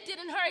addicted,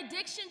 and her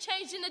addiction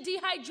changed into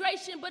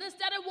dehydration, but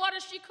instead of water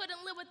she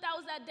couldn't live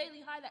without was that daily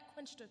high that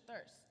quenched her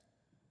thirst.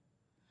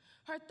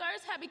 Her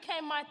thirst had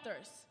become my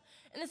thirst,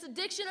 and this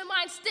addiction of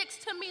mine sticks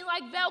to me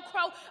like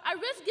Velcro. I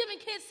risk giving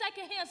kids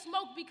secondhand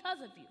smoke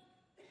because of you.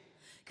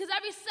 Because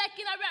every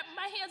second I wrap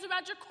my hands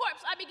around your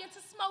corpse, I begin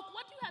to smoke.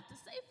 What do you have to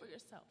say for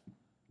yourself?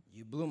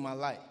 You blew my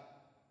light.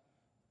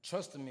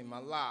 Trusting me, my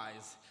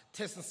lies.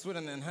 Tasting sweeter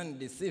than honey,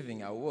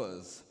 deceiving I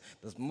was.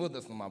 The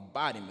smoothness of my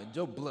body made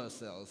your blood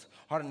cells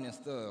harder than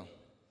steel.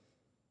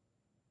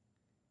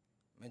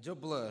 Made your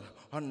blood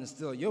harder than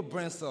steel. Your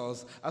brain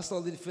cells, I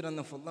slowly feed on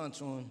them for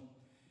lunch.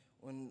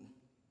 When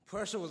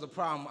pressure was a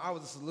problem, I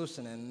was a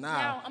solution, and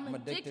now I'm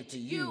addicted to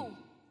you.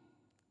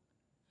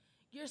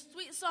 Your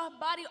sweet, soft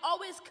body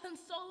always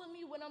consoling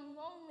me when I'm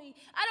lonely.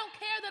 I don't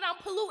care that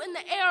I'm polluting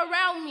the air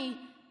around me.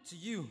 To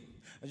you,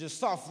 as your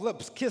soft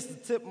lips kiss the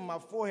tip of my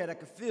forehead, I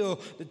could feel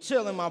the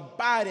chill in my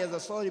body as I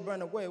slowly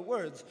burn away.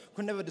 Words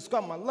could never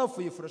describe my love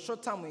for you for the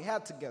short time we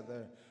had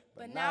together.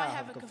 But now I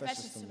have a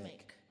confession to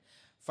make.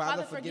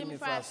 Father, forgive me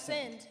for I've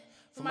sinned.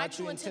 For my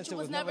true intention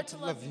was never to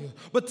love you.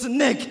 But to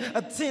nick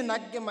a 10 I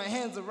can get my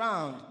hands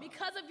around.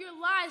 Because of your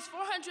lies,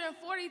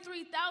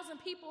 443,000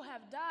 people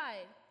have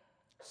died.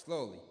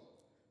 Slowly,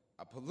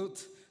 I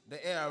pollute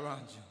the air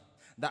around you.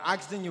 The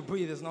oxygen you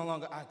breathe is no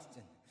longer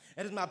oxygen.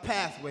 It is my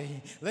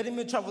pathway, letting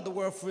me travel the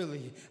world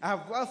freely. I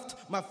have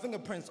left my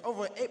fingerprints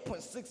over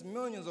 8.6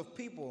 million of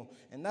people,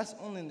 and that's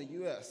only in the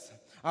U.S.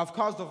 I've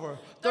caused over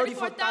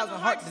 34,000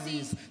 heart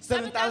disease,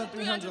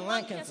 7,300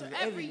 lung cancer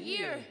every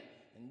year.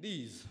 And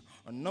these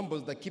are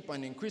numbers that keep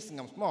on increasing.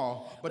 I'm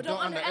small, but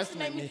don't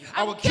underestimate me.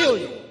 I will kill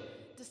you.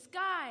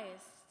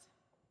 Disguised.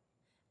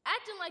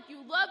 Acting like you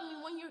love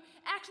me when you're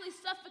actually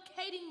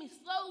suffocating me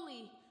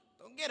slowly.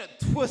 Don't get it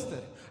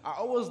twisted. I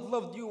always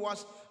loved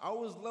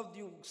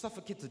you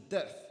suffocate to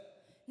death.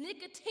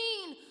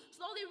 Nicotine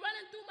slowly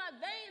running through my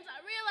veins.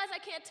 I realize I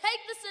can't take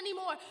this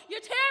anymore.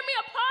 You're tearing me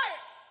apart.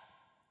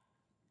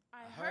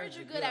 I heard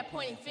you're good at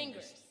pointing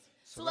fingers.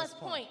 So let's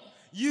point.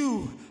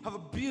 You have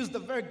abused the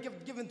very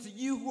gift given to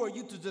you. Who are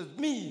you to judge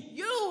me?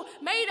 You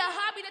made a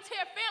hobby to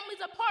tear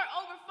families apart.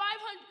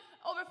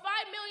 Over 5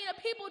 million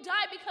people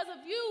died because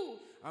of you.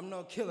 I'm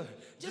no killer.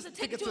 Just a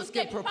ticket to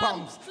escape her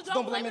problems. So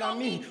don't blame it on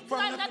me, for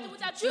I'm nothing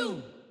without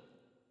you.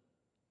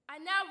 I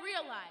now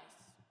realize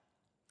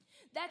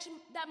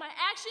that my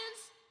actions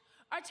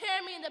are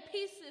tearing me into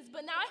pieces,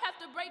 but now I have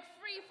to break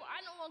free, for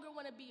I no longer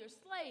want to be your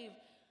slave.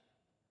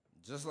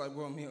 Just like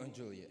Romeo and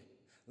Juliet.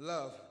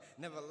 Love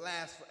never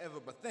lasts forever,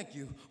 but thank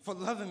you for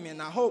loving me,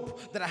 and I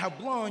hope that I have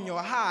blown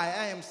your high.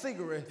 I am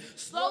cigarette,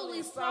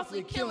 slowly,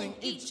 softly killing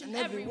each and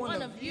every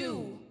one of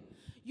you.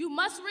 You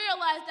must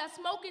realize that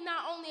smoking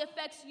not only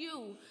affects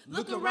you.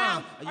 Look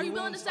around. Are you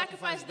willing to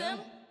sacrifice them?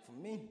 For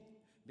me?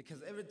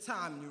 Because every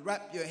time you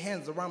wrap your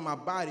hands around my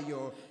body,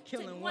 you're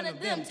killing one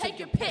of them. Take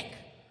your pick.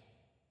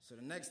 So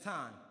the next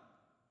time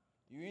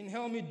you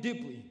inhale me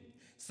deeply,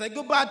 say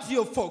goodbye to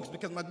your folks,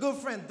 because my good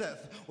friend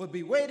Death will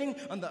be waiting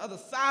on the other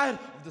side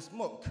of the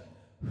smoke.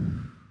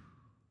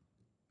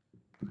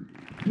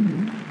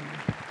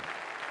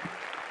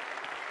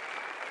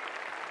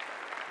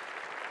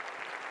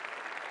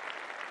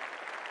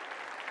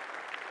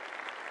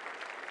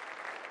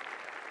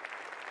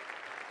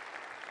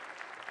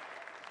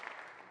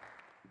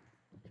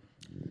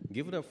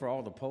 Give it up for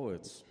all the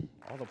poets in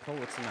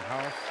the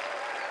house.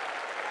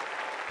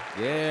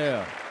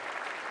 Yeah.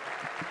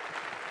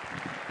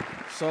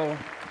 So,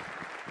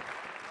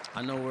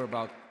 I know we're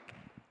about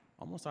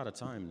almost out of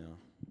time now.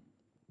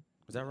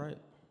 Is that right?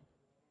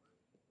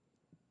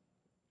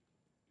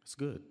 It's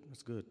good.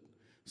 It's good.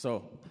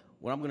 So,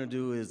 what I'm going to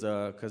do is,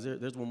 because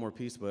there's one more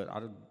piece, but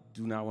I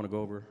do not want to go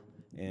over.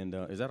 And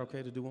is that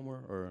okay to do one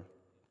more, or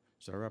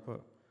should I wrap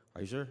up?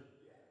 Are you sure?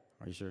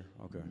 Are you sure?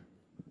 Okay.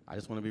 I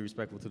just want to be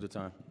respectful to the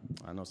time.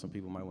 I know some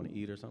people might want to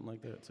eat or something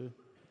like that too.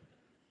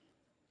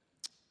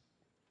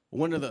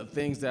 One of the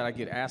things that I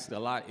get asked a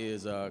lot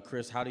is,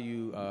 Chris, how do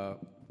you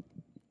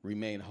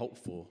remain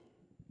hopeful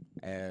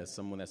as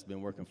someone that's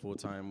been working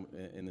full-time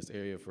in this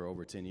area for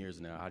over 10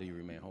 years now? How do you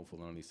remain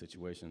hopeful in these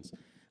situations?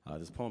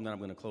 This poem that I'm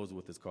going to close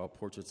with is called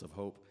Portraits of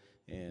Hope,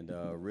 and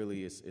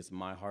really it's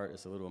my heart.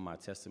 It's a little of my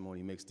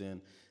testimony mixed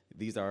in.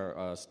 These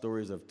are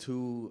stories of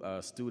two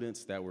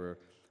students that were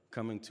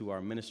coming to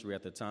our ministry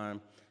at the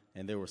time,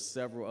 and there were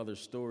several other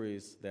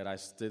stories that I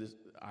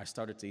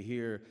started to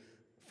hear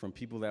from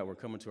people that were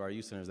coming to our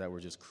youth centers that were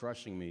just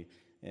crushing me.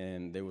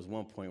 And there was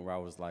one point where I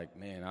was like,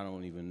 man, I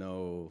don't even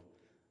know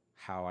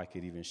how I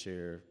could even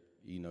share,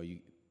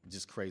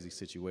 just crazy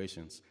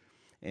situations.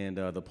 And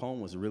the poem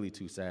was really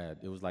too sad.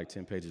 It was like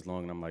 10 pages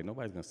long, and I'm like,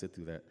 nobody's going to sit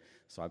through that.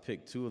 So I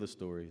picked two of the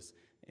stories,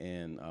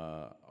 and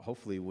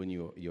hopefully when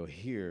you'll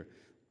hear,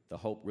 the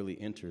hope really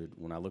entered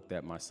when I looked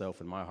at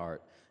myself and my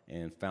heart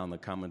and found the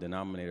common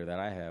denominator that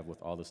I have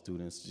with all the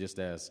students, just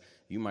as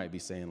you might be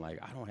saying, like,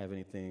 I don't have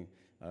anything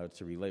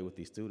to relate with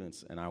these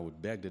students. And I would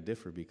beg to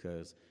differ,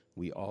 because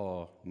we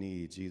all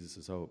need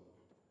Jesus' hope,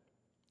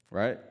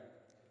 right?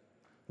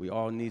 We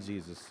all need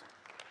Jesus.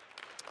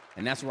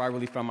 And that's where I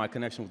really found my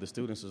connection with the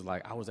students. Was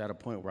like, I was at a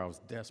point where I was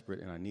desperate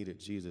and I needed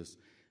Jesus,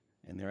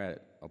 and they're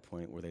at a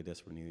point where they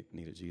desperately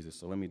needed Jesus.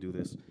 So let me do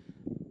this.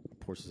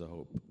 Portraits of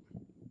Hope.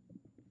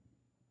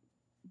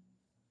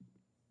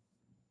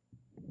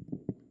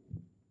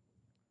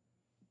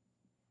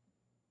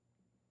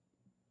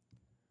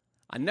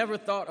 I never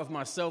thought of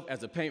myself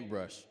as a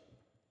paintbrush,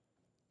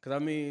 because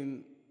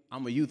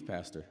I'm a youth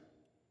pastor.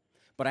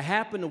 But I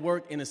happen to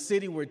work in a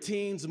city where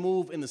teens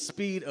move in the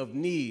speed of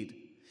need.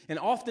 And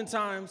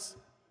oftentimes,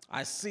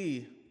 I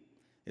see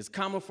it's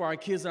common for our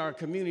kids in our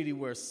community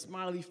wear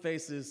smiley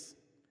faces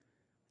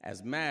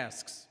as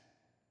masks.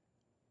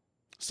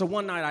 So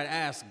one night I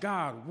asked,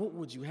 God, what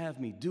would you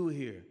have me do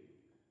here?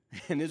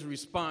 And his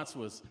response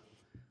was,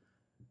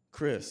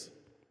 Chris,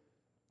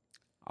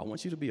 I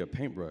want you to be a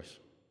paintbrush.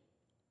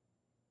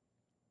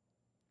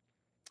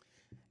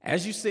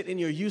 As you sit in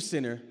your youth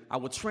center, I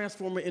will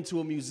transform it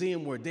into a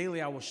museum where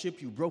daily I will ship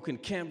you broken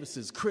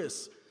canvases.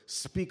 Chris,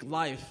 speak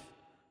life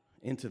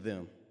into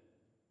them.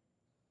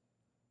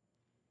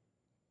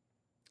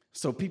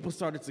 So people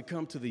started to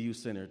come to the youth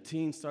center.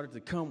 Teens started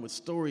to come with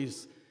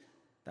stories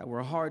that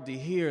were hard to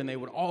hear, and they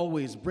would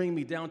always bring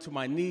me down to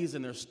my knees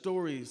in their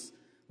stories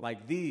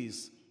like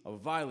these of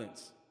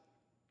violence.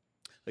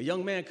 A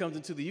young man comes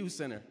into the youth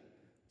center,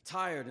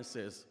 tired, and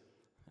says,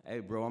 hey,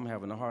 bro, I'm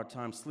having a hard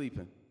time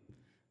sleeping.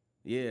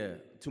 Yeah,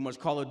 too much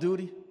Call of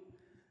Duty?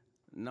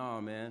 Nah,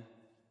 man.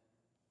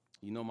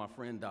 My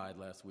friend died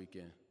last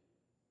weekend.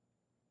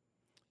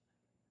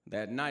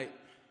 At night,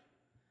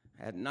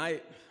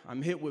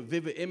 I'm hit with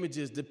vivid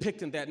images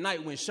depicting that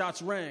night when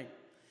shots rang.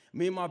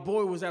 Me and my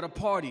boy was at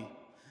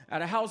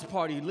a house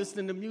party,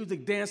 listening to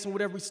music, dancing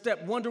with every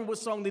step, wondering what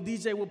song the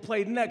DJ would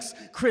play next.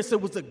 Chris,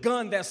 it was a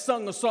gun that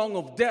sung a song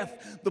of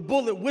death. The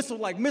bullet whistled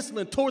like missile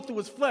and tore through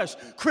his flesh.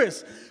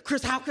 Chris,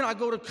 how can I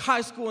go to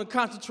high school and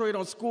concentrate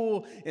on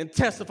school and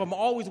tests if I'm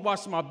always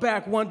watching my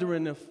back,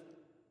 wondering if...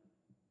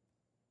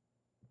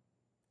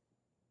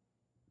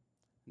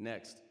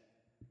 Next,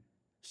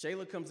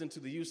 Shayla comes into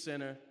the youth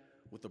center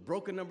with a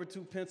broken number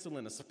 2 pencil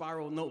and a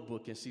spiral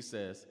notebook, and she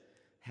says,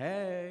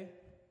 hey.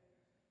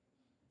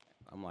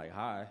 I'm like,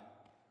 hi.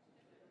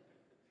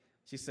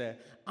 She said,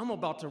 I'm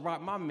about to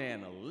write my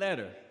man a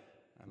letter.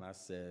 And I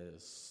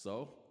said,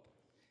 so?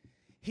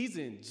 He's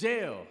in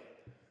jail.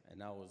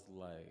 And I was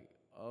like,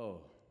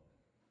 oh.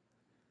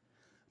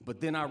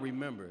 But then I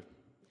remembered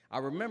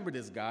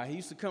this guy. He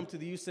used to come to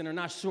the youth center,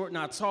 not short,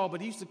 not tall,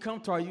 but he used to come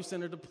to our youth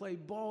center to play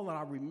ball. And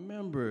I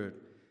remembered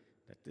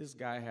that this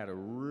guy had a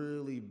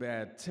really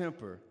bad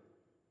temper.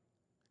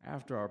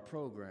 After our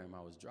program,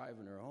 I was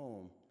driving her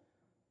home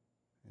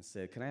and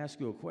said, can I ask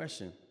you a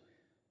question?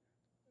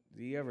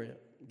 Do you ever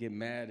get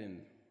mad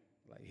and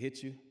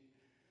hit you?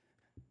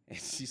 And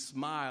she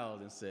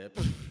smiled and said,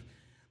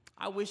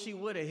 I wish he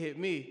would have hit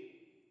me.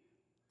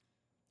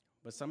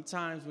 But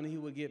sometimes when he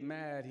would get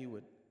mad, he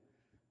would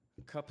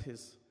cup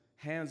his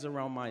hands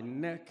around my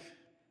neck,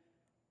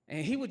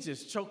 and he would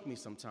just choke me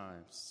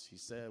sometimes, she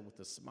said with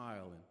a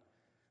smile. And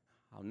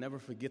I'll never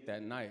forget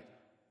that night.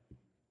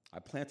 I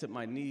planted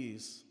my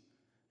knees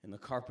in the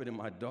carpet in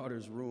my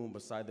daughter's room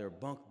beside their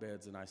bunk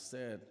beds, and I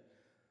said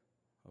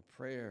a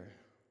prayer.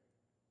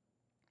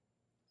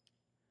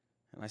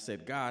 And I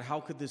said, God,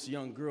 how could this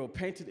young girl,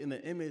 painted in the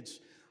image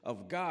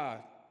of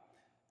God,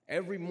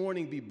 every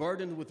morning be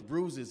burdened with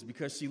bruises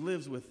because she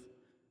lives with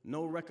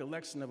no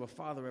recollection of a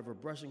father ever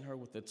brushing her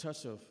with a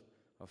touch of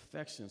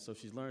affection, so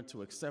she's learned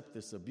to accept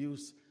this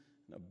abuse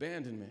and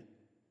abandonment.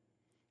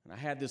 And I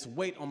had this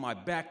weight on my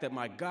back that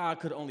my God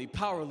could only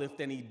power lift,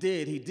 and he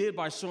did. He did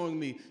by showing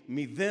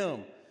me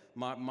them,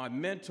 my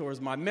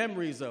mentors, my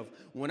memories of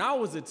when I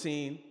was a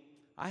teen.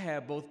 I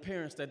had both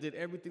parents that did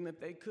everything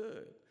that they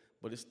could.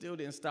 But it still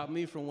didn't stop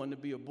me from wanting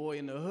to be a boy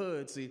in the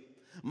hood. See,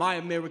 my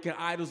American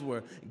idols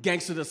were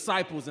gangster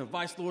disciples and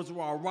vice lords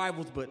were our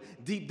rivals, but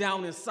deep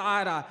down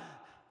inside, I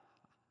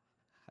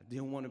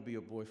didn't want to be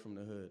a boy from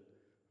the hood.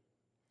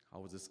 I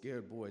was a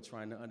scared boy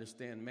trying to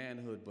understand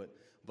manhood,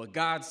 but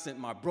God sent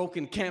my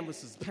broken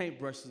canvases,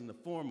 paintbrushes in the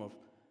form of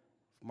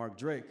Mark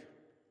Drake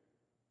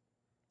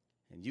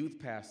and youth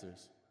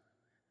pastors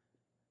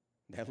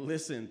that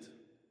listened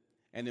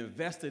and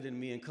invested in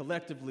me and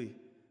collectively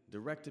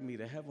directed me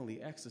to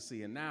heavenly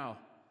ecstasy. And now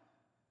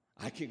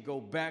I can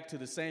go back to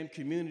the same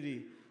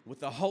community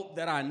with a hope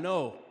that I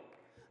know,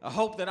 a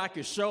hope that I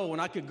could show,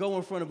 and I could go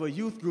in front of a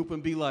youth group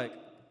and be like,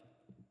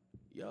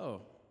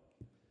 yo,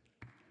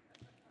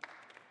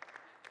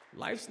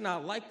 life's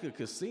not like a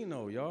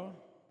casino, y'all.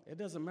 It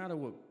doesn't matter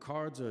what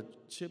cards or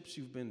chips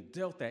you've been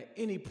dealt at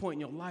any point in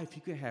your life,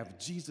 you can have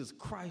Jesus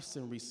Christ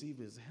and receive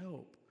his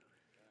help.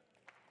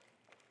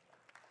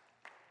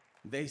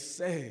 They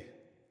say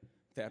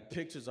that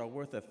pictures are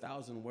worth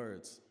 1,000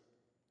 words.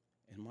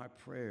 And my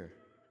prayer,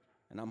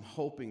 and I'm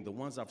hoping the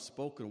ones I've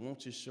spoken won't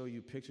just show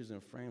you pictures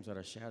and frames that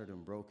are shattered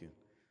and broken.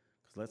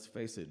 Because let's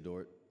face it,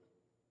 Dort,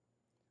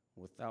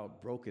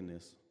 without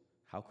brokenness,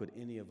 how could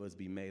any of us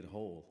be made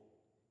whole?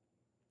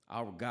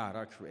 Our God,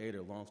 our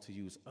Creator, longs to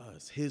use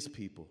us, his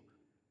people,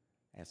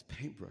 as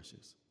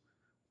paintbrushes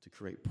to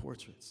create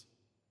portraits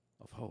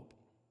of hope.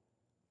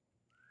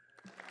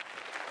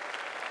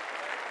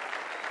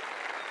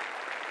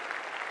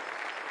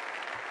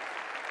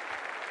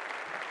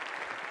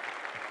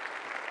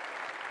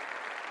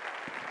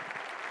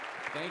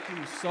 Thank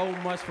you so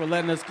much for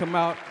letting us come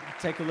out,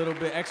 take a little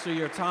bit extra of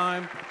your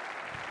time.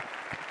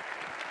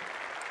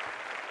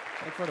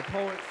 And for the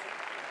poets.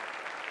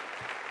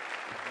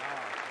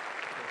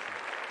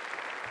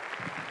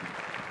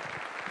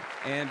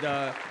 And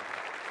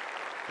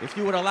if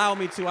you would allow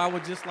me to, I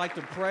would just like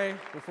to pray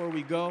before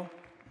we go.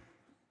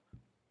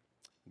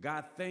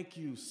 God, thank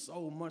you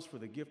so much for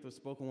the gift of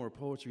spoken word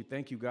poetry.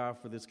 Thank you, God,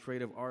 for this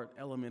creative art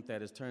element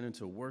that is turned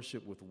into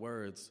worship with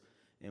words.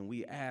 And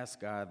we ask,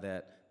 God,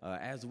 that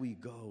as we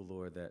go,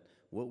 Lord, that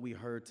what we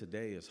heard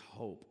today is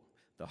hope,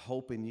 the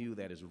hope in you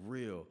that is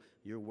real.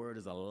 Your word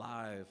is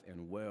alive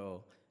and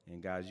well.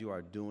 And, God, you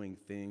are doing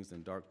things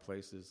in dark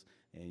places,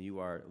 and you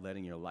are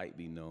letting your light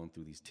be known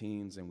through these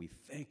teens. And we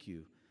thank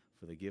you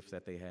for the gifts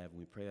that they have, and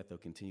we pray that they'll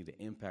continue to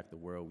impact the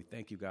world. We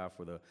thank you, God,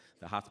 for the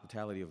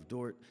hospitality of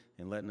Dort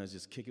and letting us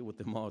just kick it with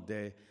them all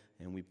day.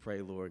 And we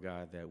pray, Lord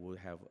God, that we'll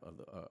have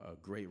a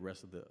great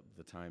rest of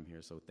the time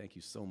here. So thank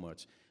you so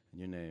much. In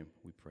your name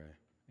we pray.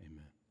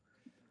 Amen.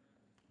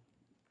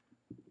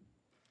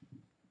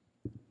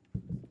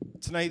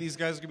 Tonight, these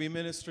guys are going to be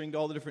ministering to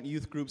all the different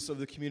youth groups of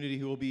the community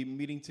who will be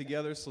meeting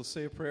together. So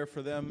say a prayer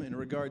for them in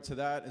regard to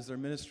that as their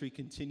ministry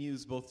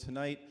continues both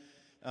tonight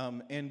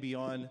and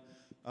beyond.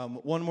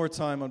 One more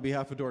time on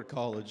behalf of Dordt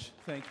College.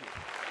 Thank you.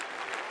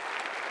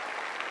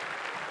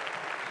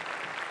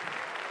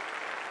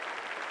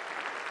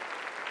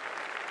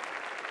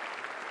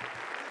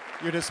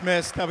 You're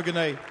dismissed. Have a good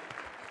night.